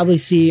could probably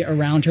see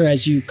around her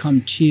as you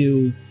come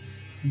to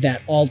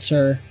that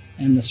altar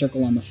and the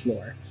circle on the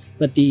floor.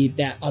 But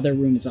that other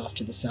room is off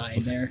to the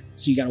side there.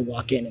 So you got to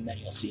walk in and then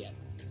you'll see it.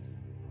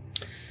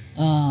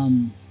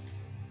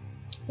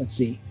 Let's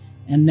see.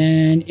 And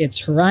then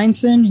it's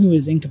Horineson, who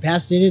is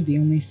incapacitated. The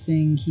only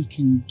thing he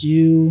can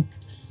do...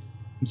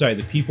 I'm sorry,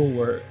 the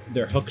people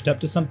they're hooked up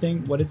to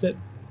something? What is it?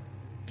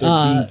 They're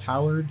being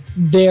powered?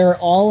 They're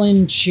all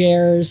in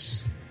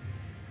chairs.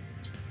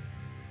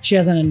 She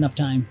hasn't had enough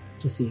time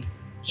to see.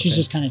 She's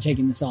just kind of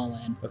taking this all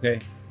in. Okay.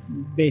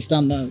 Based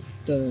on the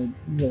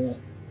roll.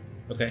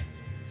 Okay.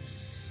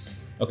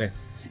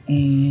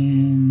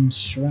 And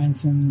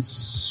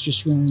Ransom's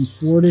just rolling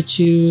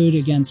fortitude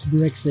against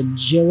Brick's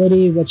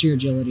agility. What's your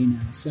agility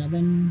now?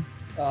 7?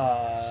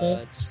 It's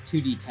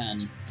 2d10,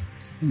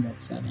 I think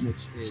that's 7.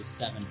 which is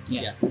 7.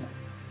 Yeah. Yes.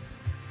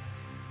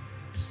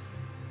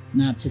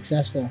 Not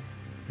successful.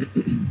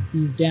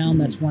 He's down.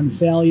 That's one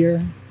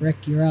failure.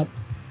 Brick, you're up.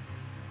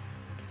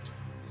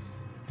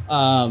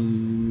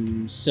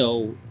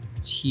 So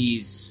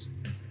he's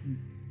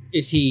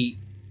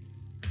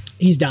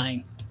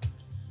dying.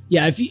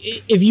 Yeah,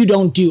 if you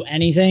don't do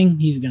anything,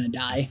 he's gonna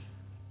die.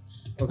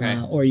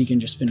 okay. Or you can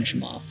just finish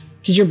him off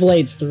because your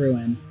blade's through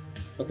him.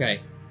 Okay.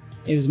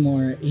 It was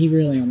more. He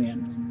really only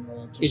had one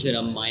roll. Is it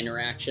a minor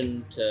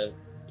action to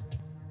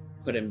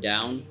put him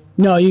down?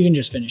 No, you can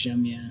just finish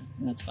him. Yeah,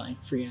 that's fine.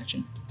 Free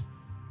action.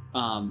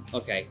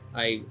 Okay.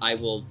 I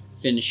will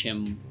finish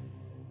him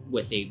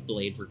with a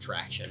blade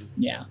retraction.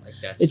 Yeah, Like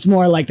that's it's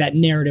more like that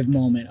narrative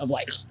moment of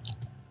like.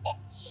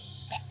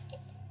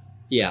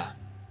 Yeah.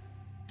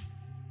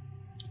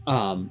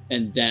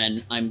 And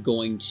then I'm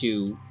going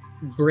to...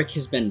 Brick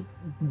has been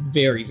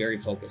very, very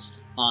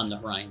focused on the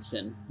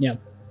Horineson.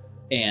 Yep.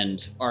 And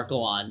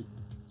Archelon.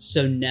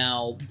 So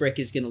now Brick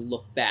is going to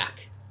look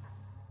back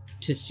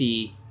to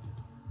see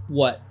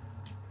what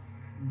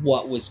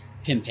was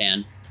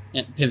Pimpan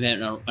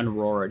and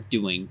Aurora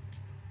doing.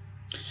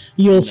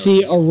 You'll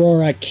see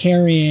Aurora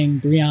carrying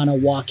Brianna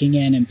walking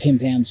in, and Pim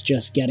Pam's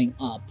just getting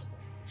up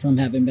from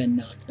having been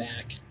knocked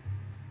back.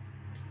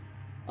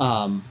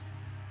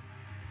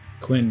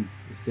 Quinn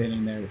is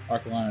standing there,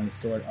 Archelon on his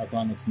sword.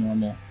 Archelon looks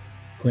normal.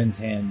 Quinn's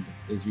hand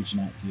is reaching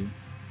out to you.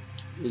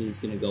 He's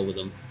going to go with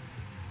him.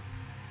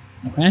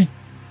 Okay.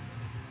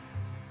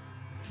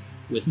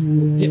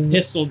 With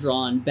pistol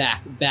drawn,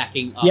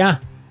 backing up. Yeah.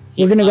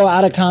 We're going to go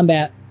out of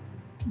combat.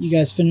 You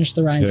guys finish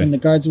the Rhines, Okay. and the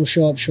guards will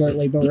show up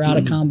shortly, but we're out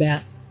of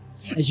combat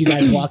as you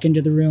guys walk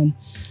into the room.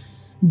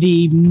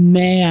 The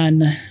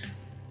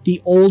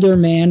older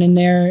man in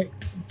there,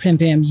 Pim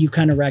Pam, you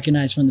kind of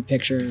recognize from the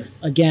picture.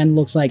 Again,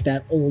 looks like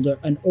an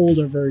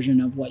older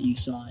version of what you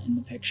saw in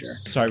the picture.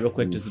 Sorry, real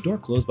quick. Does the door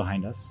close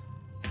behind us?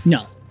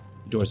 No.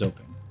 The door's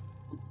open.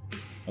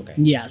 Okay.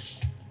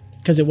 Yes.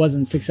 Because it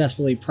wasn't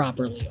successfully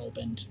properly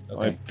opened.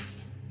 Okay.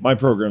 My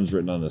program's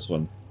written on this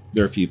one.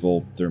 There are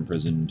people. They're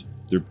imprisoned.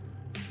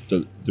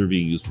 They're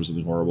being used for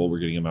something horrible. We're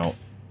getting them out.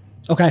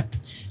 Okay.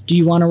 Do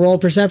you want to roll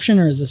perception,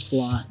 or is this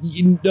flaw?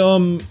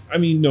 I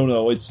mean,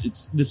 no.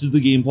 It's this is the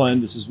game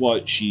plan. This is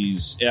what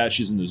she's at.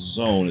 She's in the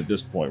zone at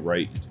this point,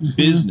 right? It's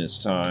business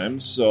time,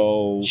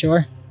 so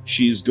Sure.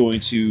 she's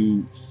going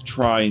to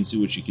try and see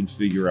what she can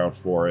figure out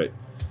for it.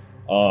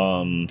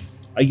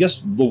 I guess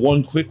the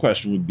one quick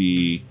question would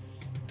be: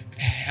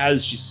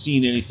 has she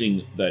seen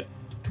anything that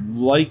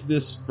like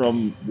this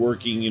from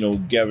working?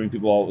 Gathering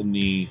people out in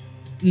the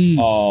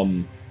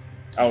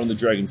out in the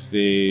Dragon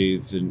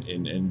Faith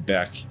and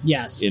back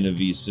Yes. in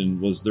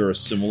Avisen, was there a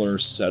similar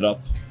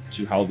setup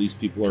to how these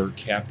people are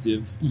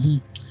captive?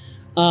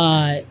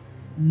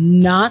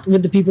 Not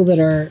with the people that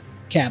are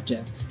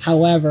captive.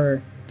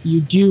 However,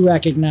 you do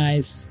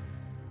recognize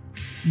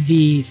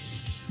the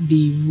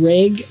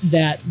rig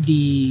that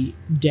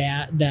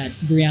that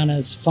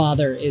Brianna's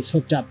father is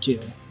hooked up to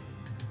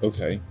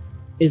Okay.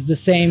 is the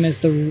same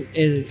as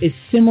is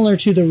similar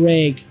to the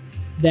rig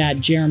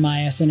that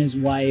Jeremias and his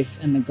wife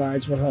and the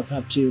guards were hooked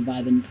up to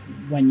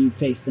when you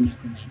face the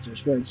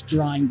necromancers, where it's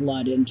drawing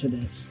blood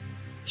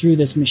through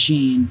this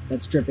machine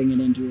that's dripping it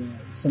into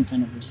some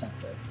kind of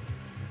receptor.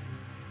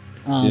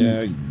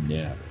 Yeah.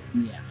 Yeah,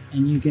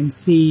 and you can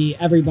see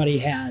everybody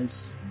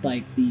has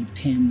like the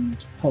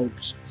pinned,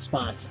 poked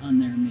spots on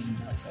their main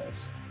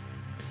vessels.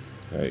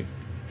 Okay.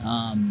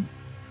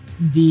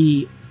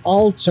 The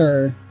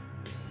altar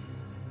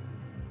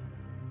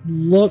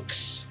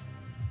looks...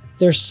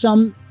 There's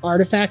some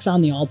artifacts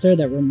on the altar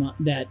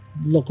that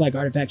look like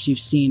artifacts you've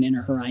seen in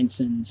a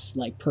Horineson's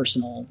like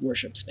personal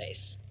worship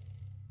space.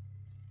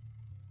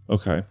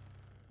 Okay.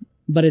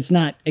 But it's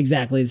not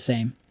exactly the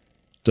same.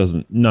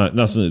 not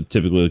something that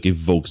typically like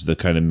evokes the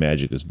kind of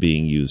magic that's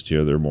being used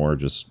here. They're more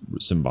just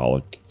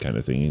symbolic kind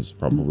of things,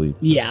 probably.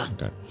 Yeah.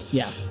 Okay.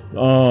 Yeah.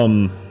 All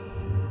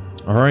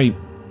right.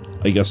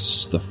 I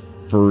guess the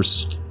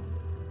first.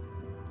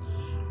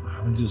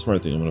 I'm gonna do the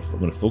smart thing. I'm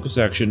gonna focus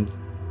action.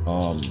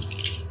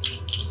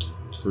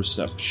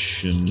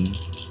 Perception.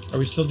 Are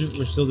we still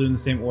we're still doing the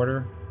same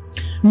order?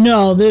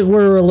 No,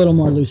 we're a little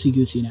more loosey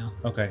goosey now.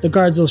 Okay. The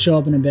guards will show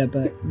up in a bit,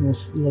 but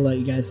we'll let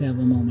you guys have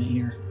a moment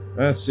here.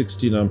 That's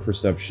 16 on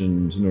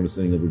perception to notice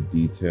any other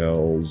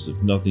details.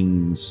 If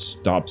nothing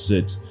stops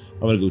it,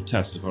 I'm gonna go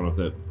test to find out if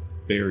that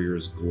barrier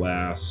is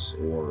glass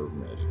or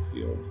magic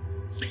field.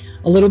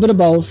 A little bit of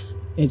both.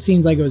 It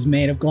seems like it was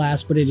made of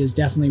glass, but it is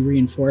definitely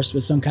reinforced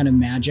with some kind of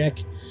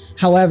magic.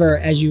 However,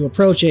 as you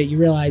approach it, you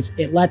realize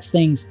it lets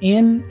things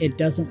in, it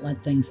doesn't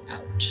let things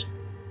out.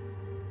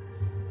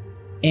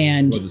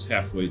 And What does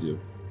halfway do?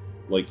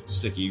 Like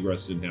sticky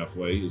rests in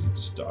halfway? Is it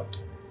stuck?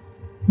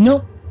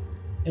 nope,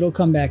 it'll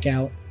come back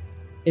out.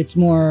 It's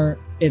more,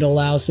 it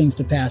allows things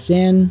to pass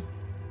in,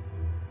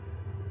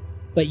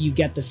 but you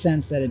get the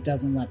sense that it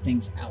doesn't let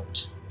things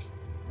out.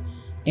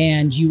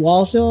 And you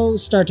also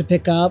start to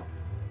pick up,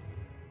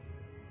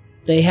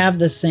 they have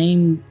the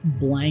same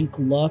blank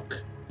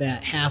look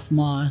that Half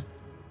Maw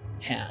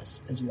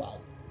has as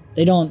well.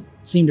 They don't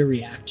seem to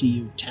react to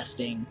you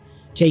testing,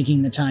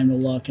 taking the time to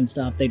look and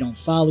stuff. They don't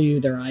follow you.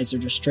 Their eyes are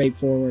just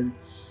straightforward,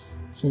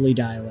 fully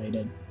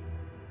dilated.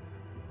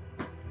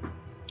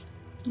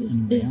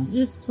 Is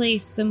this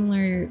place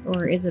similar,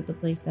 or is it the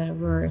place that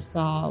Aurora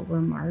saw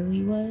where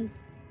Marley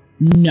was?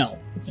 No.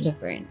 It's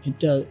different.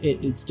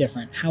 It's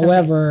different.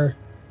 However,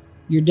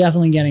 you're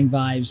definitely getting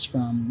vibes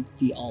from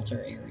the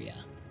altar area.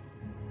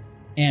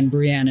 And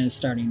Brianna is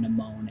starting to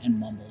moan and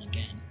mumble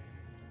again.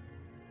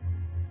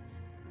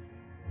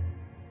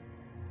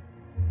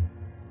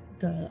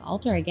 Go to the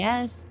altar, I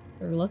guess,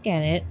 or look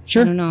at it.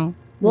 Sure. I don't know.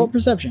 Roll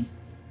perception.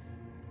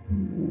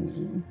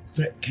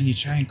 But can you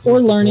try and close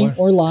Or the learning,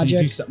 door? or logic.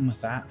 Can you do something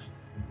with that?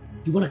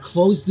 You want to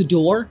close the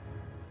door?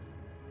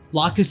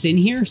 Lock us in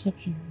here?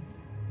 Perception.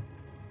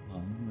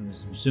 Well, I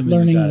was assuming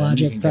Learning, we got it and we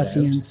logic, can get out.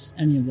 prescience,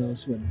 any of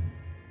those would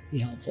be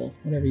helpful.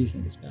 Whatever you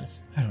think is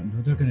best. I don't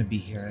know. They're going to be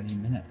here any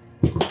minute.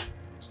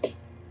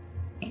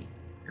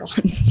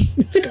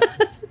 It's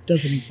gone.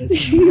 Doesn't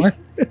exist anymore.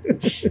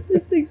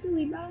 This thing's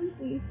really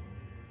bouncy.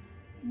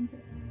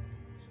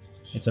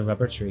 It's a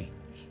rubber tree.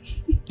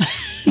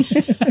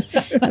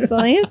 That's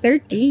only a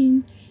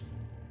 13.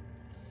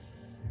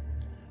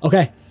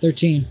 Okay,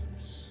 13.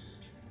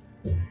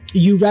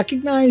 You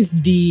recognize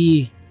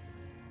the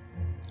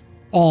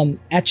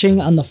etching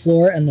on the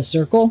floor and the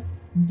circle.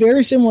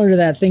 Very similar to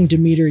that thing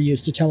Demeter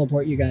used to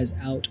teleport you guys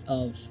out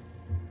of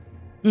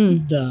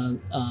the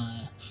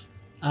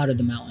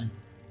mountain.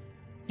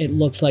 It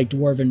looks like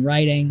dwarven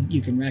writing.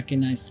 You can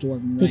recognize the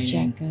dwarven The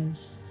writing.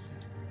 Checkers.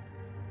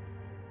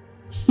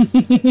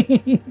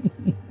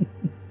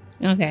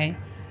 Okay.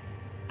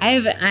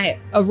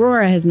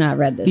 Aurora has not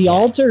read this The yet.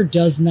 altar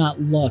does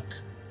not look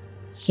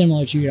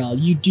similar to you at all.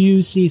 You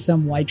do see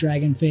some white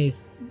dragon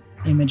faith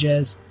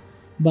images,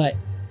 but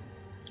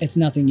it's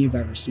nothing you've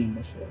ever seen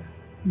before.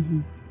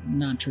 Mm-hmm.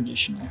 Not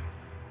traditional.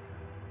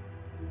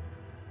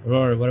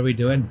 Aurora, what are we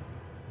doing?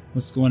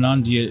 What's going on?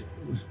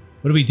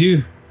 What do we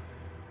do?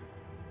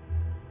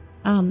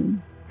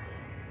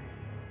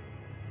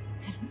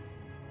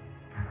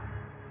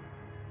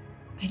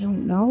 I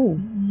don't know.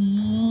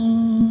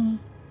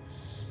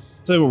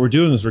 Tell you what we're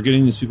doing is we're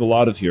getting these people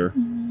out of here,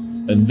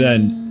 and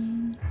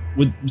then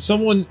would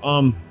someone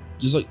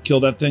just like kill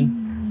that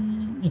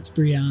thing? It's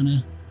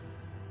Brianna.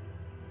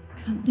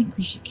 I don't think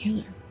we should kill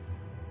her.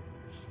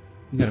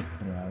 We gotta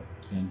put her out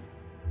again.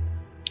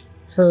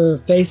 Her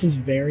face is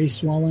very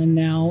swollen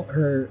now.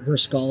 Her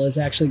skull is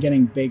actually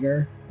getting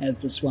bigger as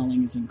the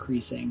swelling is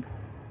increasing.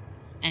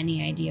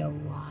 Any idea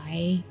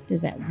why?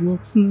 Does that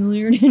look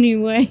familiar in any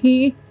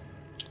way?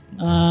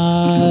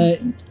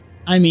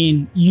 I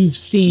mean, you've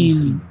seen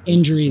seen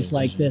injuries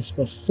like this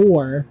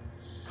before.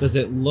 Does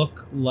it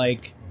look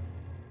like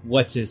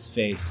what's his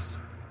face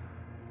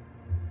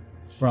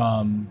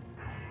from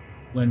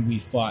when we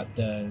fought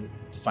the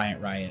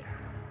Defiant Riot?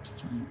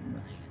 Defiant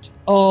Riot.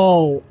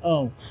 Oh,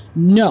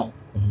 no.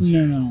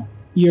 No.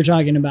 You're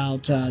talking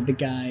about the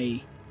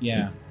guy,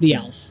 Yeah, the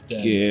elf.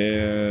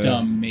 the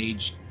dumb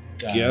mage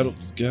guy.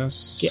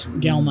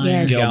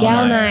 Gelmeyer.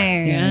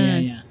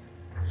 Gelmeyer.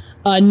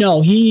 Yeah.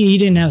 No, he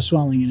didn't have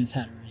swelling in his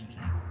head or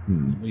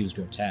anything. He was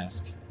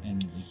grotesque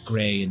and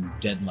gray and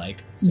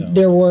dead-like. So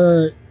There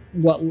were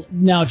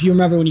now, if you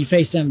remember when you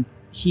faced him,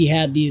 he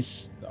had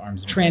these the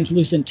arms and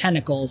translucent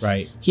tentacles.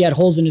 Right. He had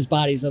holes in his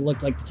bodies that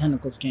looked like the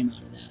tentacles came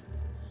out of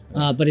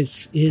that. But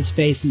his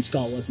face and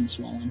skull wasn't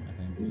swollen. Okay.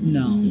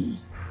 No.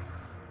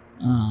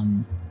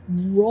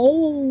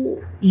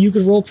 You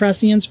could roll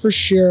prescience for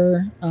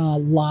sure.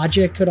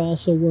 Logic could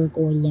also work,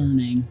 or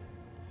learning.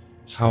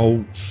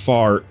 How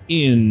far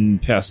in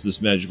past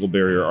this magical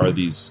barrier are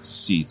these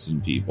seats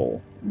and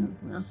people?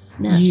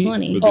 Not You-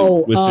 20.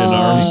 Within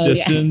arm's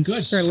yes.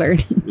 distance? Good for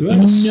learning.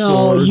 No,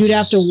 swords. you'd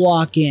have to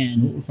walk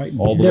in. We're fighting.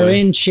 All the They're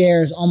way. in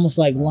chairs, almost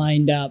like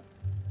lined up,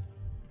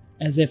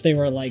 as if they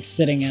were like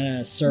sitting at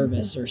a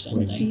service or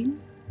something.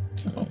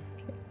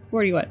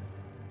 41.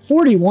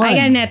 41. I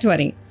got a nat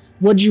 20.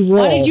 What'd you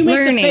roll? Why did you make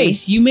Learning. the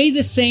face? You made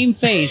the same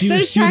face. She So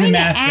was it's doing the trying to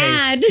math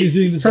add. face. She was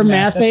doing this Her for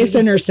math That's face what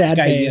and her this- sad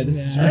guy,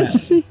 face. Yeah,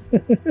 this is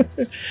her math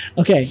face.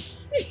 Okay.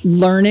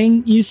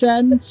 Learning, you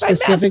said, my math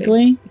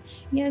specifically?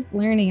 Yes,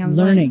 learning. I'm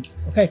Learning.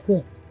 Okay,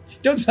 cool.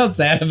 Don't sound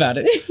sad about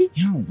it.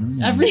 Yeah,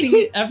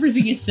 learning.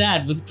 Everything is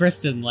sad with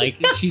Kristen. Like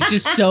she's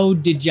just so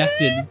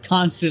dejected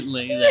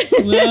constantly.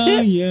 That,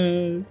 well,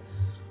 yeah,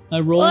 I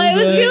rolled. Well, I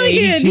was feeling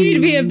it needed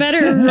to be a 82.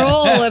 better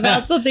roll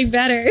about something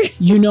better.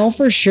 You know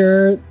for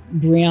sure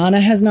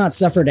Brianna has not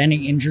suffered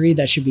any injury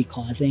that should be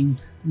causing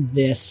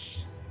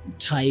this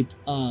type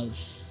of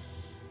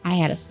I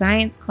had a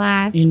science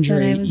class.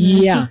 injury. That I was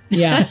in.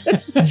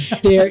 Yeah.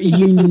 There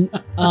you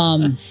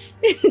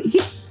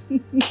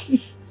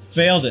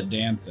Failed at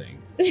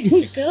dancing.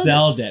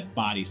 Excelled at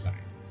body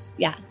science.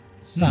 Yes.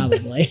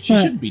 probably. She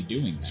shouldn't be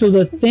doing that. So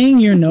the thing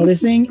you're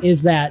noticing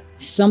is that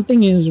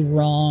something is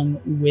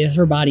wrong with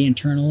her body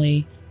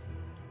internally.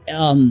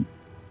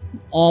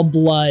 All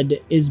blood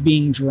is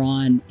being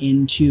drawn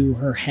into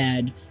her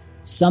head.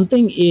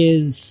 Something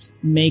is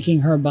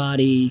making her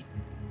body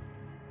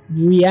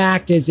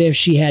react as if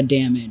she had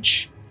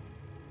damage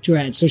to her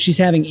head. So she's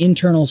having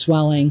internal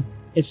swelling.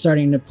 It's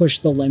starting to push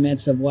the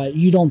limits of what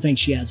you don't think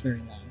she has very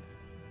long.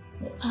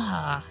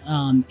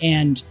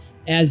 And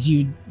as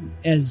you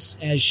do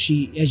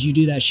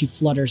that, she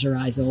flutters her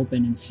eyes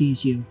open and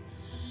sees you.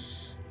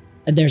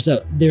 And there's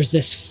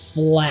this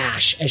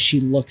flash as she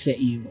looks at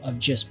you of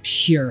just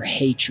pure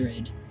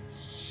hatred.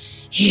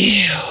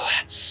 You,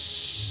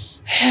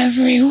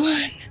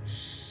 everyone,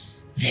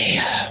 they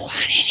all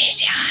wanted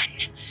it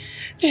done.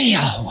 They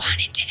all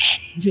wanted to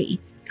end me.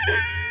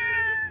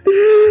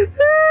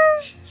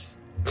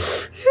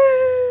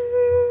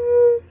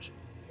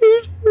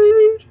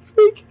 Just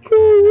make it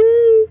go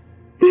away.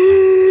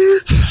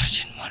 I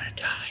didn't want to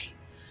die.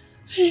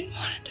 I didn't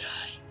want to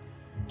die.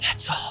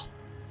 That's all.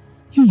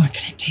 You weren't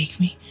going to take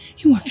me.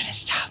 You weren't going to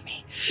stop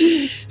me.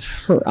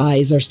 Her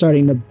eyes are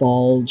starting to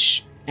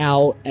bulge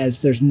out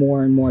as there's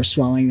more and more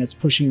swelling that's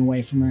pushing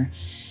away from her.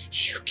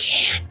 You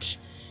can't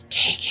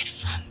take it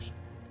from me.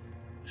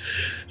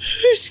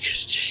 Who's going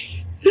to take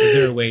it? Is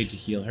there a way to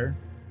heal her?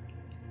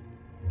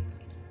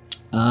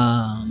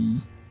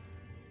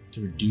 To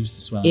reduce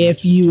the swelling?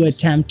 If you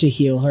attempt to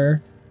heal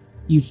her,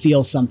 you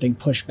feel something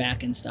push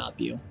back and stop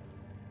you.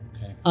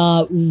 Okay.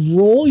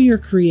 Roll your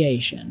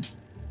creation.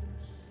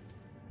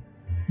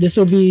 This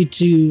will be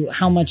to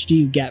how much do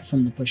you get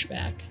from the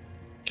pushback?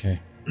 Okay.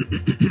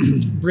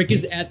 Brick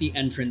is at the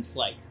entrance,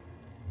 like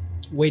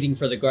waiting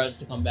for the guards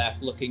to come back,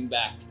 looking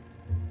back,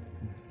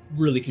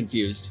 really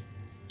confused.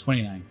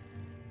 29.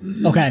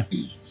 Okay.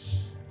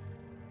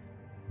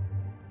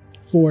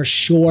 For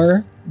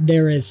sure,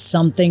 there is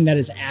something that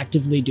is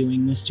actively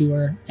doing this to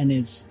her and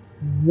is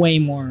way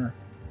more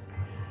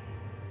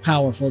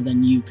powerful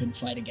than you could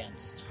fight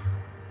against.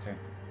 Okay.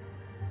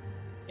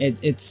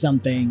 It's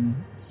something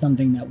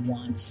that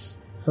wants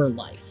her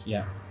life.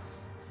 Yeah.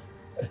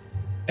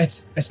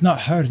 It's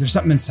not her. There's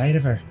something inside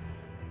of her.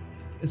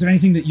 Is there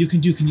anything that you can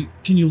do?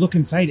 Can you look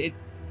inside?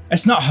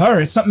 It's not her.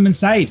 It's something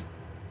inside.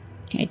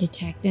 Can I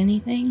detect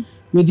anything?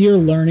 With your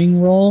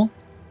learning roll,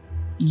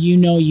 you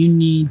know you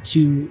need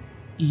to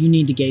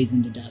gaze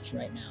into death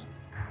right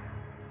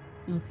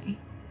now. Okay.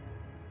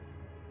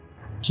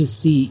 To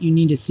see, you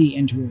need to see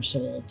into her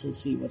soul to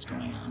see what's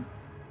going on.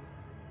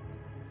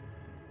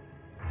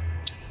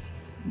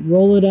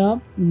 Roll it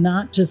up,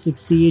 not to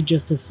succeed,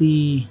 just to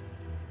see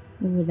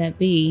What would that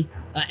be?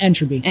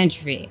 entropy.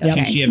 Entropy. Yep. Okay.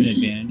 Can she have an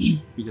advantage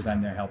because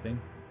I'm there helping?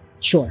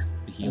 Sure.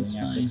 The healing That's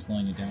aspect, fine.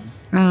 slowing it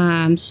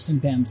down. Just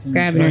And Bamson.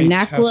 grabbing her Right,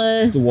 necklace.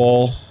 test the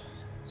wall,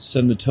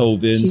 send the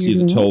Tove in, see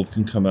if the Shooting Tove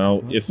can come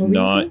out. If What were you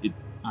not, it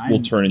will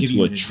I'm turn giving into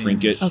you a an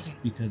trinket. advantage Okay.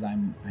 Because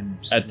I'm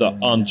At the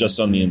slowing just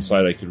down on the to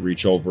inside, I could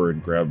reach over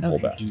and grab and pull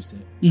Okay. back. reduce it.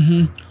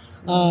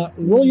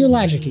 Mm-hmm. Roll your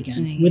logic Can I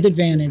again get with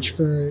advantage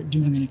for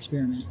doing an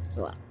experiment.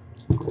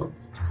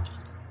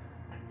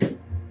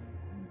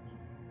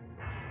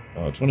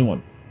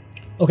 21.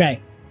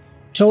 Okay.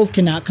 Tove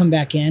cannot come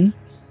back in.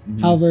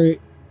 However,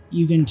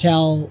 you can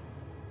tell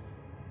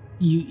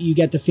you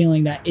get the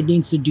feeling that it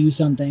needs to do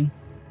something.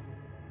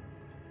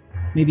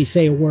 Maybe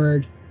say a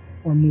word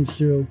or move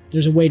through.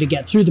 There's a way to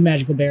get through the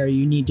magical barrier.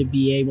 You need to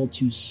be able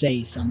to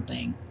say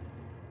something.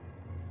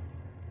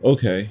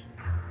 Okay.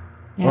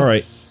 Yeah. All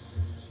right.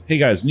 Hey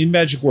guys, need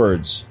magic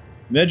words.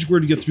 Magic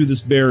word to get through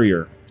this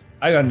barrier.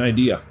 I got an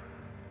idea.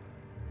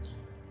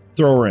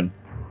 Throw her in.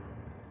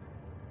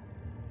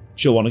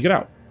 She'll want to get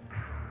out.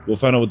 We'll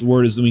find out what the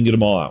word is, then we can get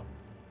them all out.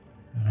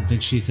 I don't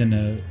think she's in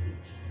a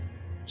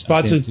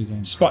Spot I'd say to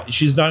it's spot.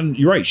 She's not.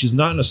 You're right. She's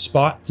not in a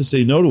spot to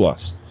say no to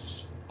us.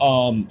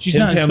 She's Tim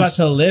not in a Pam's-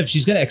 spot to live.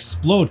 She's gonna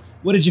explode.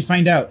 What did you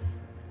find out?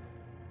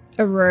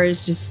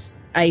 Aurora's just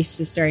ice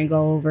is starting to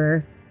go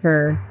over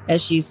her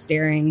as she's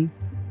staring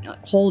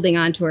holding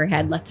onto her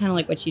head, like kind of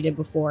like what she did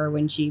before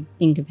when she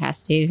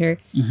incapacitated her.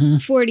 Mm-hmm.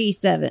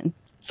 47.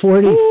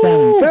 47.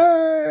 Ooh.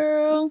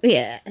 Girl.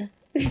 Yeah.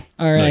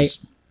 All right.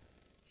 Nice.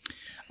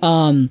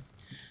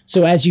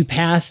 So as you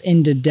pass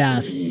into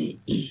death,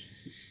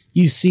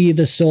 you see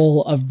the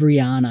soul of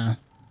Brianna,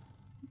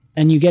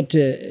 and you get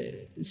to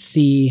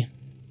see,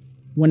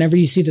 whenever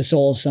you see the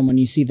soul of someone,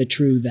 you see the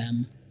true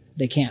them.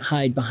 They can't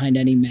hide behind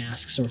any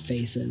masks or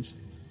faces.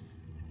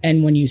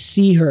 And when you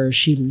see her,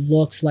 she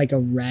looks like a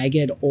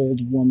ragged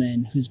old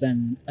woman who's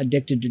been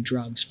addicted to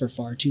drugs for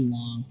far too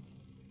long,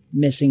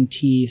 missing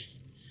teeth,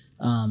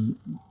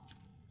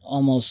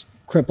 almost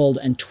crippled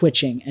and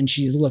twitching. And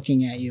she's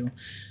looking at you.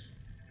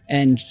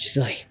 And she's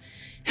like,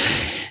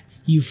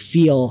 you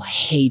feel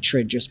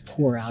hatred just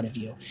pour out of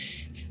you.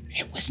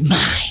 It was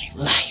my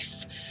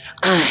life.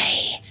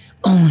 I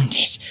owned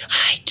it.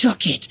 I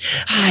took it.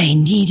 I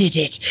needed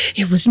it.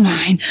 It was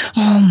mine.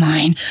 All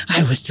mine.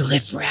 I was to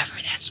live forever.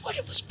 That's what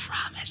it was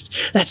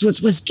promised. That's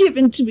what was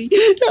given to me.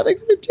 Now they're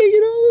going to take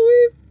it all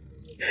away.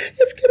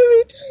 It's going to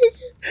be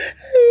taken.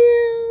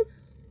 I don't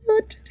know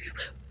what to do.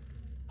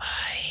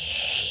 I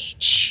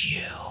hate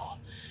you.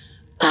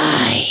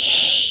 I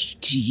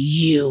hate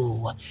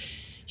you.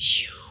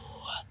 You.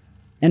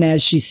 And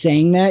as she's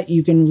saying that,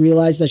 you can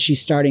realize that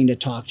she's starting to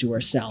talk to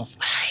herself.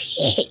 I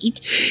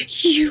hate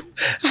you.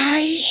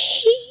 I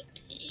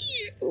hate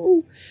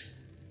you.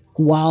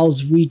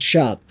 Gwals reach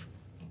up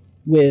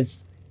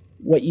with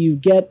what you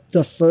get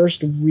the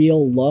first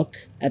real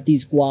look at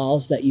these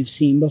Gwals that you've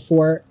seen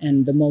before.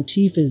 And the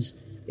motif is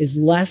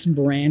less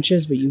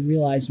branches, but you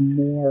realize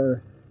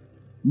more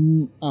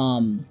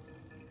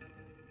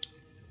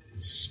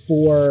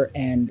spore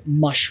and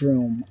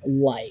mushroom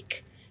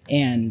like.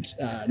 And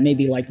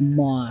maybe like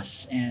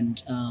moss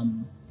and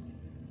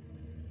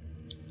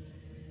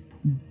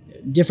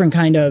different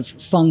kind of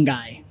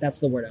fungi. That's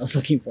the word I was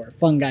looking for.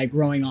 Fungi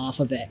growing off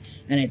of it.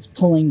 And it's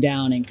pulling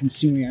down and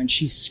consuming her. And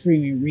she's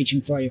screaming,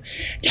 reaching for you.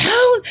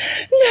 Don't!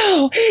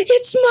 No!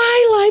 It's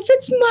my life!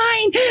 It's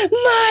mine!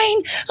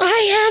 Mine!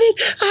 I had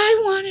it!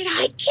 I want it!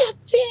 I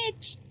kept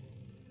it!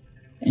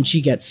 And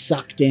she gets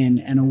sucked in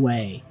and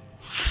away.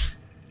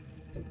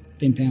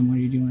 Bim Pam, what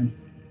are you doing?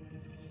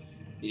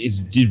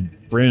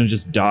 Did Brandon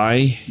just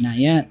die? Not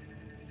yet.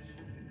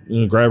 I'm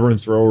gonna grab her and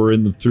throw her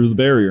through the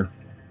barrier.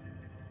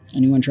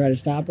 Anyone try to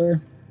stop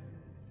her?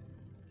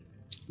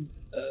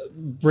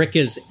 Brick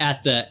is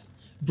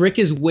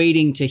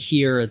waiting to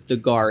hear the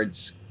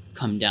guards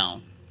come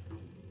down.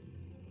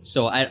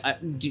 So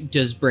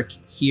does Brick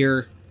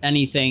hear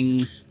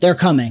anything? They're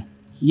coming.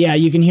 Yeah,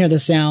 you can hear the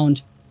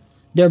sound.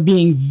 They're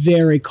being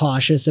very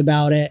cautious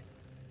about it,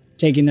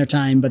 taking their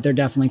time, but they're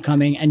definitely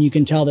coming. And you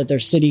can tell that they're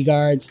city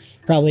guards,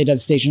 probably to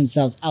have stationed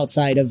themselves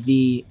outside of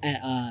the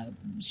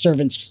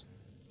servants'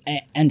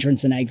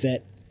 entrance and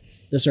exit,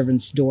 the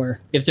servants' door.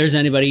 If there's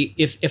anybody,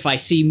 if I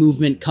see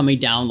movement coming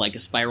down like a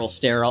spiral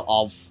stair,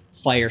 I'll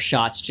fire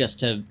shots just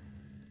to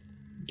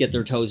get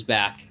their toes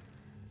back.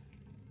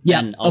 Yeah,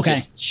 and I'll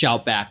just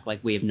shout back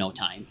like we have no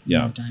time.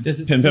 Yeah. No time.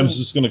 Pim Pam's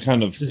just going to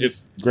kind of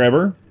grab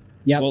her.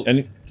 Yeah. Well,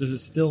 does it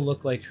still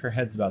look like her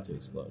head's about to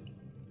explode?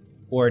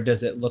 Or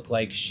does it look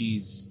like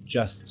she's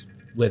just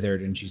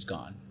withered and she's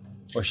gone?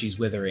 Or she's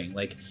withering?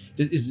 Like,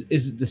 is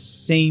it the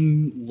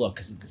same look?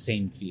 Is it the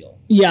same feel?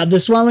 Yeah, the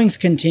swelling's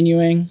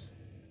continuing.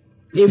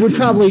 It would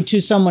probably,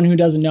 to someone who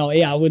doesn't know,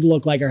 it would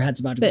look like her head's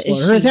about to But explode.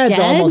 is Her she head's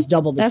dead? almost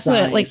double the That's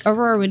size. what, like,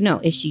 Aurora would know.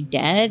 Is she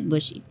dead?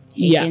 Was she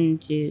taken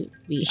to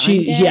be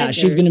undead?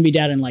 She's going to be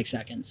dead in like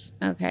seconds.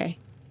 Okay.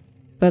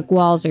 But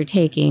Gwals are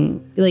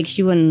taking... Like,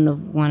 she wouldn't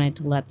have wanted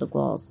to let the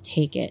Gwals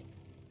take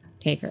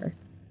her.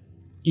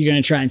 You're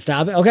going to try and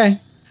stop it? Okay.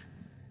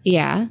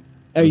 Yeah.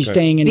 Are you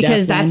staying in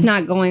Because death that's then?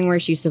 not going where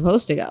she's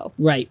supposed to go.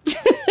 Right.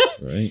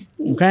 Right.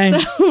 Okay.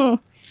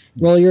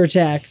 Roll your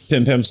attack.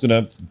 Pim Pam's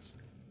going to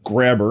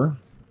grab her,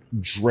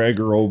 drag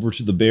her over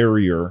to the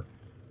barrier,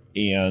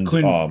 and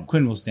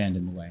Quinn will stand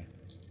in the way.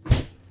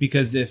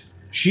 Because if...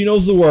 She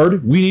knows the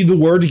word. We need the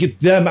word to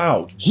get them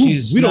out.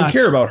 We don't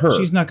care about her.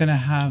 She's not going to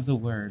have the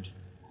word.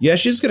 Yeah,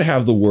 she's going to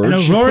have the word.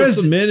 And She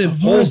puts them in and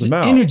pulls them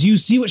out. Do you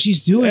see what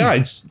she's doing?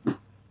 Yeah,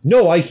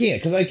 no, I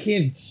can't, because I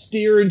can't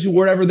steer into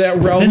whatever that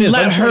realm Then is.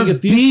 let I'm trying her to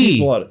get these be.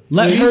 people out.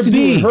 Let She's her doing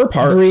be. her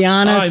part.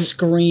 Brianna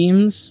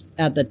screams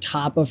at the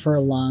top of her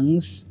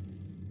lungs,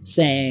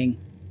 saying,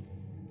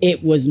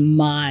 "It was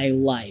my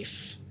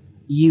life.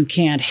 You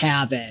can't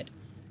have it."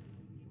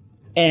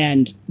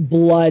 And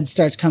blood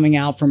starts coming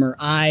out from her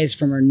eyes,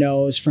 from her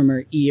nose, from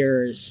her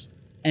ears.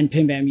 And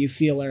Pim Pam, you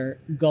feel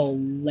her go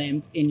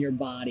limp in your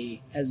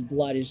body as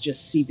blood is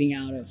just seeping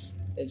out of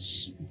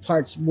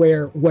parts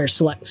where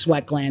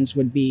sweat glands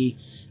would be.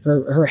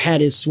 Her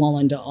head is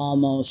swollen to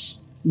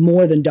almost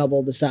more than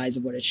double the size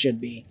of what it should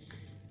be.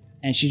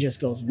 And she just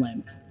goes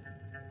limp.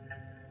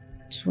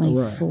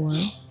 24.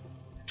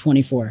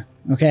 24.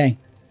 Okay.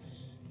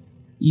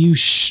 You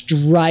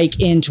strike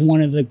into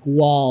one of the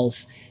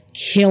Gwals,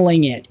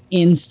 killing it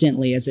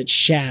instantly as it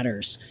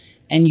shatters.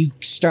 And you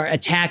start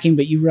attacking,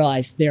 but you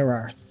realize there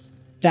are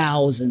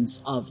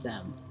thousands of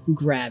them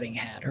grabbing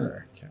at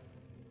her. Okay.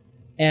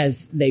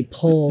 as they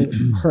pull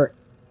her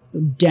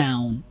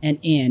down and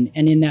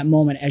in that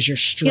moment as you're I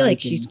striking.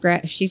 feel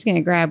like she's going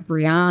to grab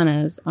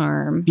Brianna's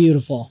arm.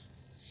 Beautiful.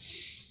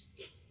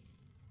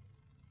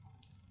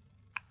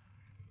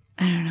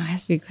 I don't know. It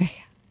has to be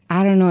quick.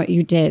 I don't know what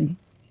you did,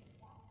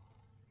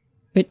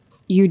 but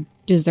you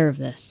deserve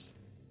this.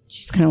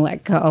 She's going to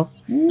let go.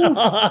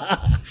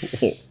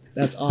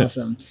 That's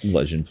awesome.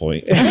 Legend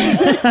point.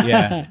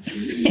 Yeah.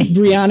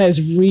 Brianna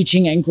is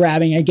reaching and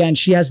grabbing again.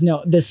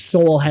 This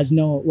soul has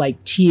no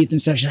like teeth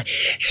and stuff. She's like,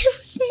 it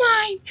was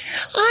mine.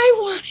 I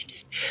wanted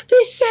it.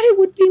 They said it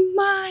would be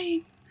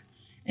mine.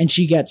 And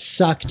she gets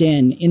sucked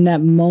in. In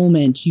that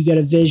moment, you get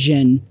a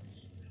vision.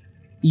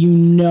 You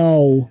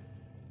know,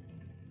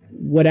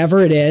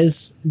 whatever it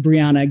is,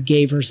 Brianna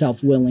gave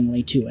herself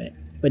willingly to it,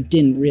 but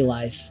didn't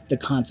realize the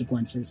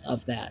consequences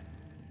of that.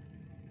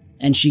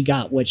 And she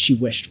got what she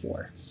wished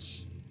for.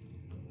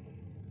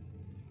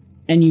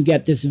 And you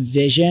get this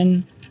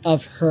vision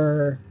of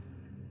her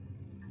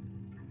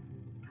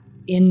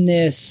in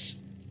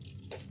this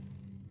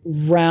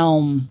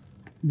realm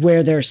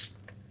where there's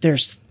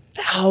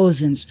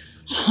thousands,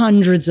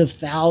 hundreds of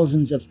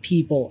thousands of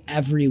people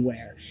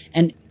everywhere,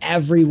 and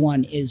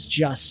everyone is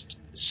just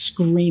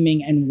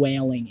screaming and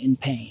wailing in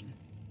pain.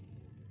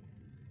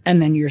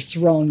 And then you're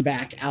thrown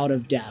back out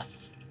of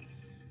death.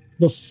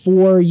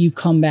 Before you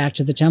come back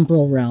to the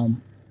temporal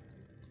realm,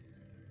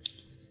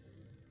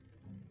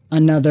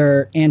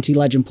 another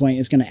anti-legend point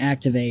is going to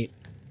activate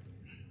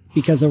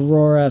because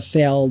Aurora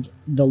failed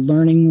the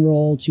learning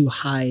roll to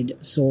hide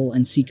soul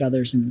and seek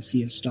others in the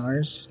Sea of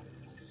Stars.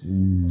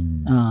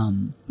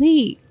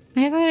 Wait,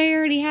 I thought I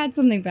already had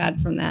something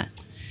bad from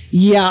that.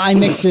 Yeah, I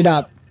mixed it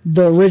up.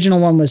 The original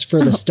one was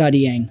for the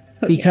studying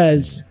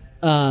because,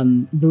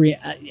 and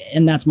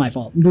that's my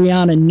fault.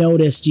 Brianna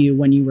noticed you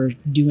when you were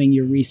doing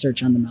your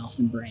research on the mouth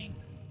and brain.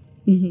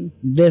 Mm-hmm.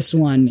 This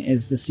one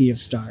is the Sea of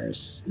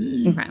Stars.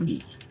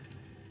 Okay.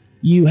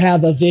 You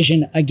have a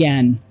vision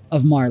again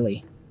of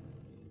Marley.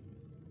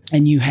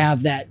 And you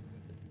have that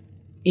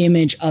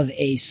image of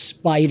a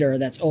spider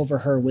that's over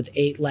her with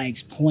 8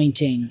 legs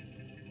pointing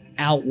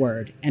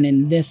outward. And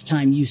in this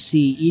time, you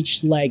see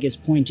each leg is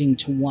pointing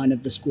to one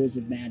of the schools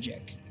of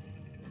magic.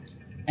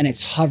 And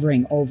it's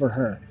hovering over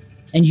her.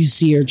 And you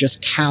see her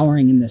just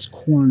cowering in this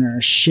corner,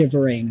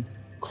 shivering,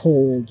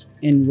 cold,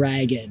 and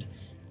ragged.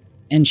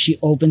 And she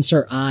opens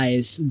her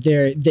eyes.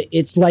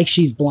 It's like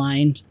she's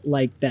blind,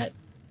 like that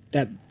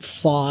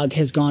fog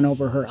has gone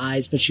over her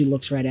eyes, but she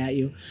looks right at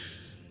you.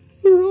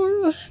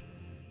 Aurora,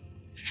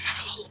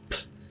 help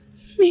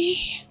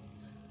me.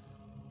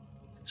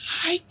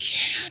 I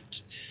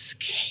can't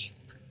escape.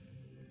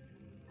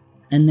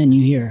 And then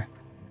you hear,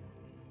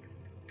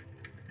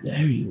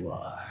 there you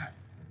are,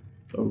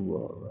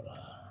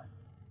 Aurora.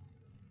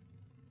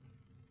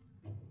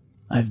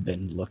 I've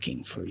been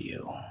looking for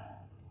you.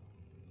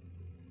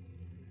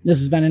 This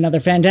has been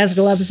another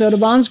fantastical episode of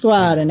Bomb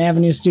Squad, an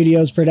Avenue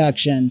Studios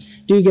production.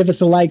 Do give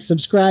us a like,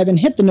 subscribe, and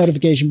hit the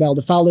notification bell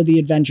to follow the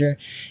adventure.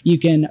 You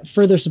can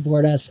further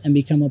support us and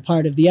become a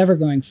part of the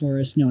ever-growing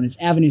forest known as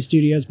Avenue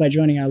Studios by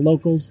joining our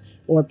locals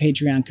or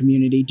Patreon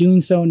community.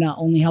 Doing so not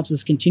only helps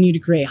us continue to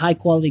create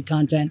high-quality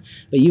content,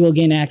 but you will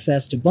gain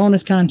access to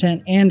bonus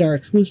content and our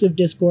exclusive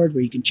Discord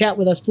where you can chat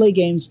with us, play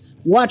games,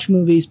 watch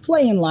movies,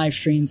 play in live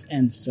streams,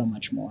 and so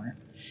much more.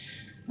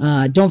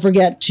 Don't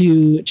forget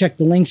to check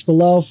the links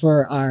below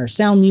for our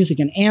sound, music,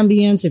 and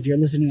ambience. If you're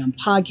listening on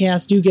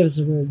podcast, do give us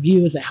a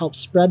review as it helps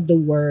spread the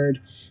word.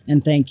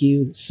 And thank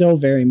you so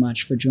very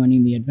much for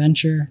joining the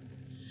adventure.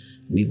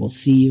 We will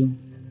see you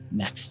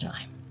next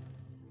time.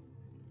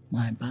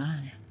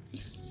 Bye-bye.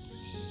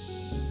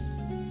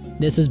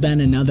 This has been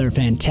another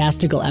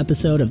fantastical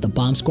episode of the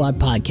Bomb Squad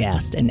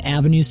podcast, an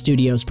Avenue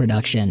Studios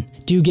production.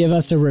 Do give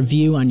us a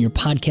review on your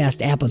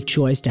podcast app of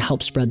choice to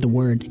help spread the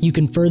word. You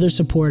can further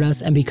support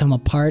us and become a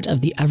part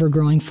of the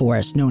ever-growing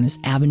forest known as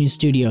Avenue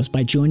Studios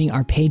by joining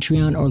our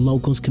Patreon or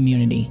locals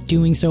community.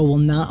 Doing so will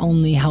not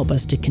only help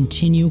us to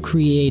continue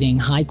creating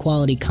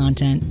high-quality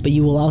content, but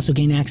you will also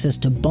gain access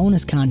to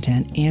bonus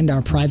content and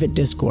our private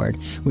Discord,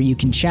 where you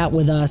can chat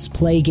with us,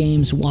 play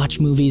games, watch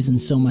movies,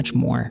 and so much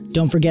more.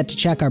 Don't forget to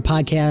check our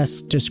podcast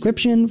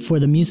description for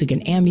the music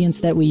and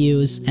ambience that we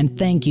use, and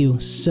thank you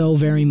so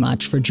very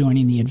much for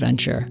joining the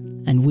adventure,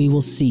 and we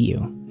will see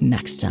you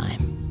next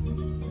time.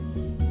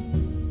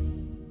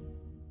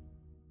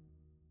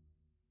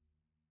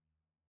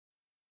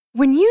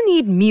 When you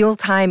need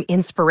mealtime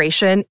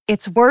inspiration,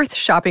 it's worth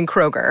shopping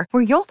Kroger,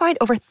 where you'll find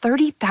over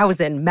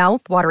 30,000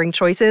 mouth-watering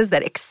choices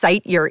that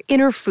excite your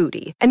inner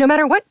foodie. And no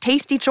matter what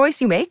tasty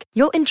choice you make,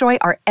 you'll enjoy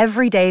our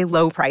everyday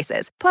low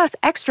prices, plus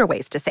extra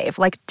ways to save,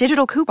 like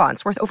digital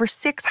coupons worth over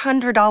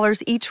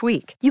 $600 each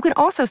week. You can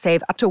also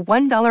save up to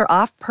 $1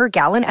 off per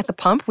gallon at the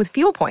pump with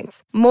fuel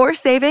points. More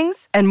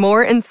savings and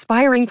more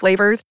inspiring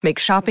flavors make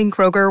shopping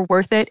Kroger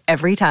worth it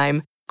every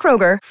time.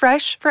 Kroger,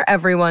 fresh for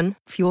everyone.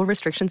 Fuel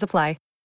restrictions apply.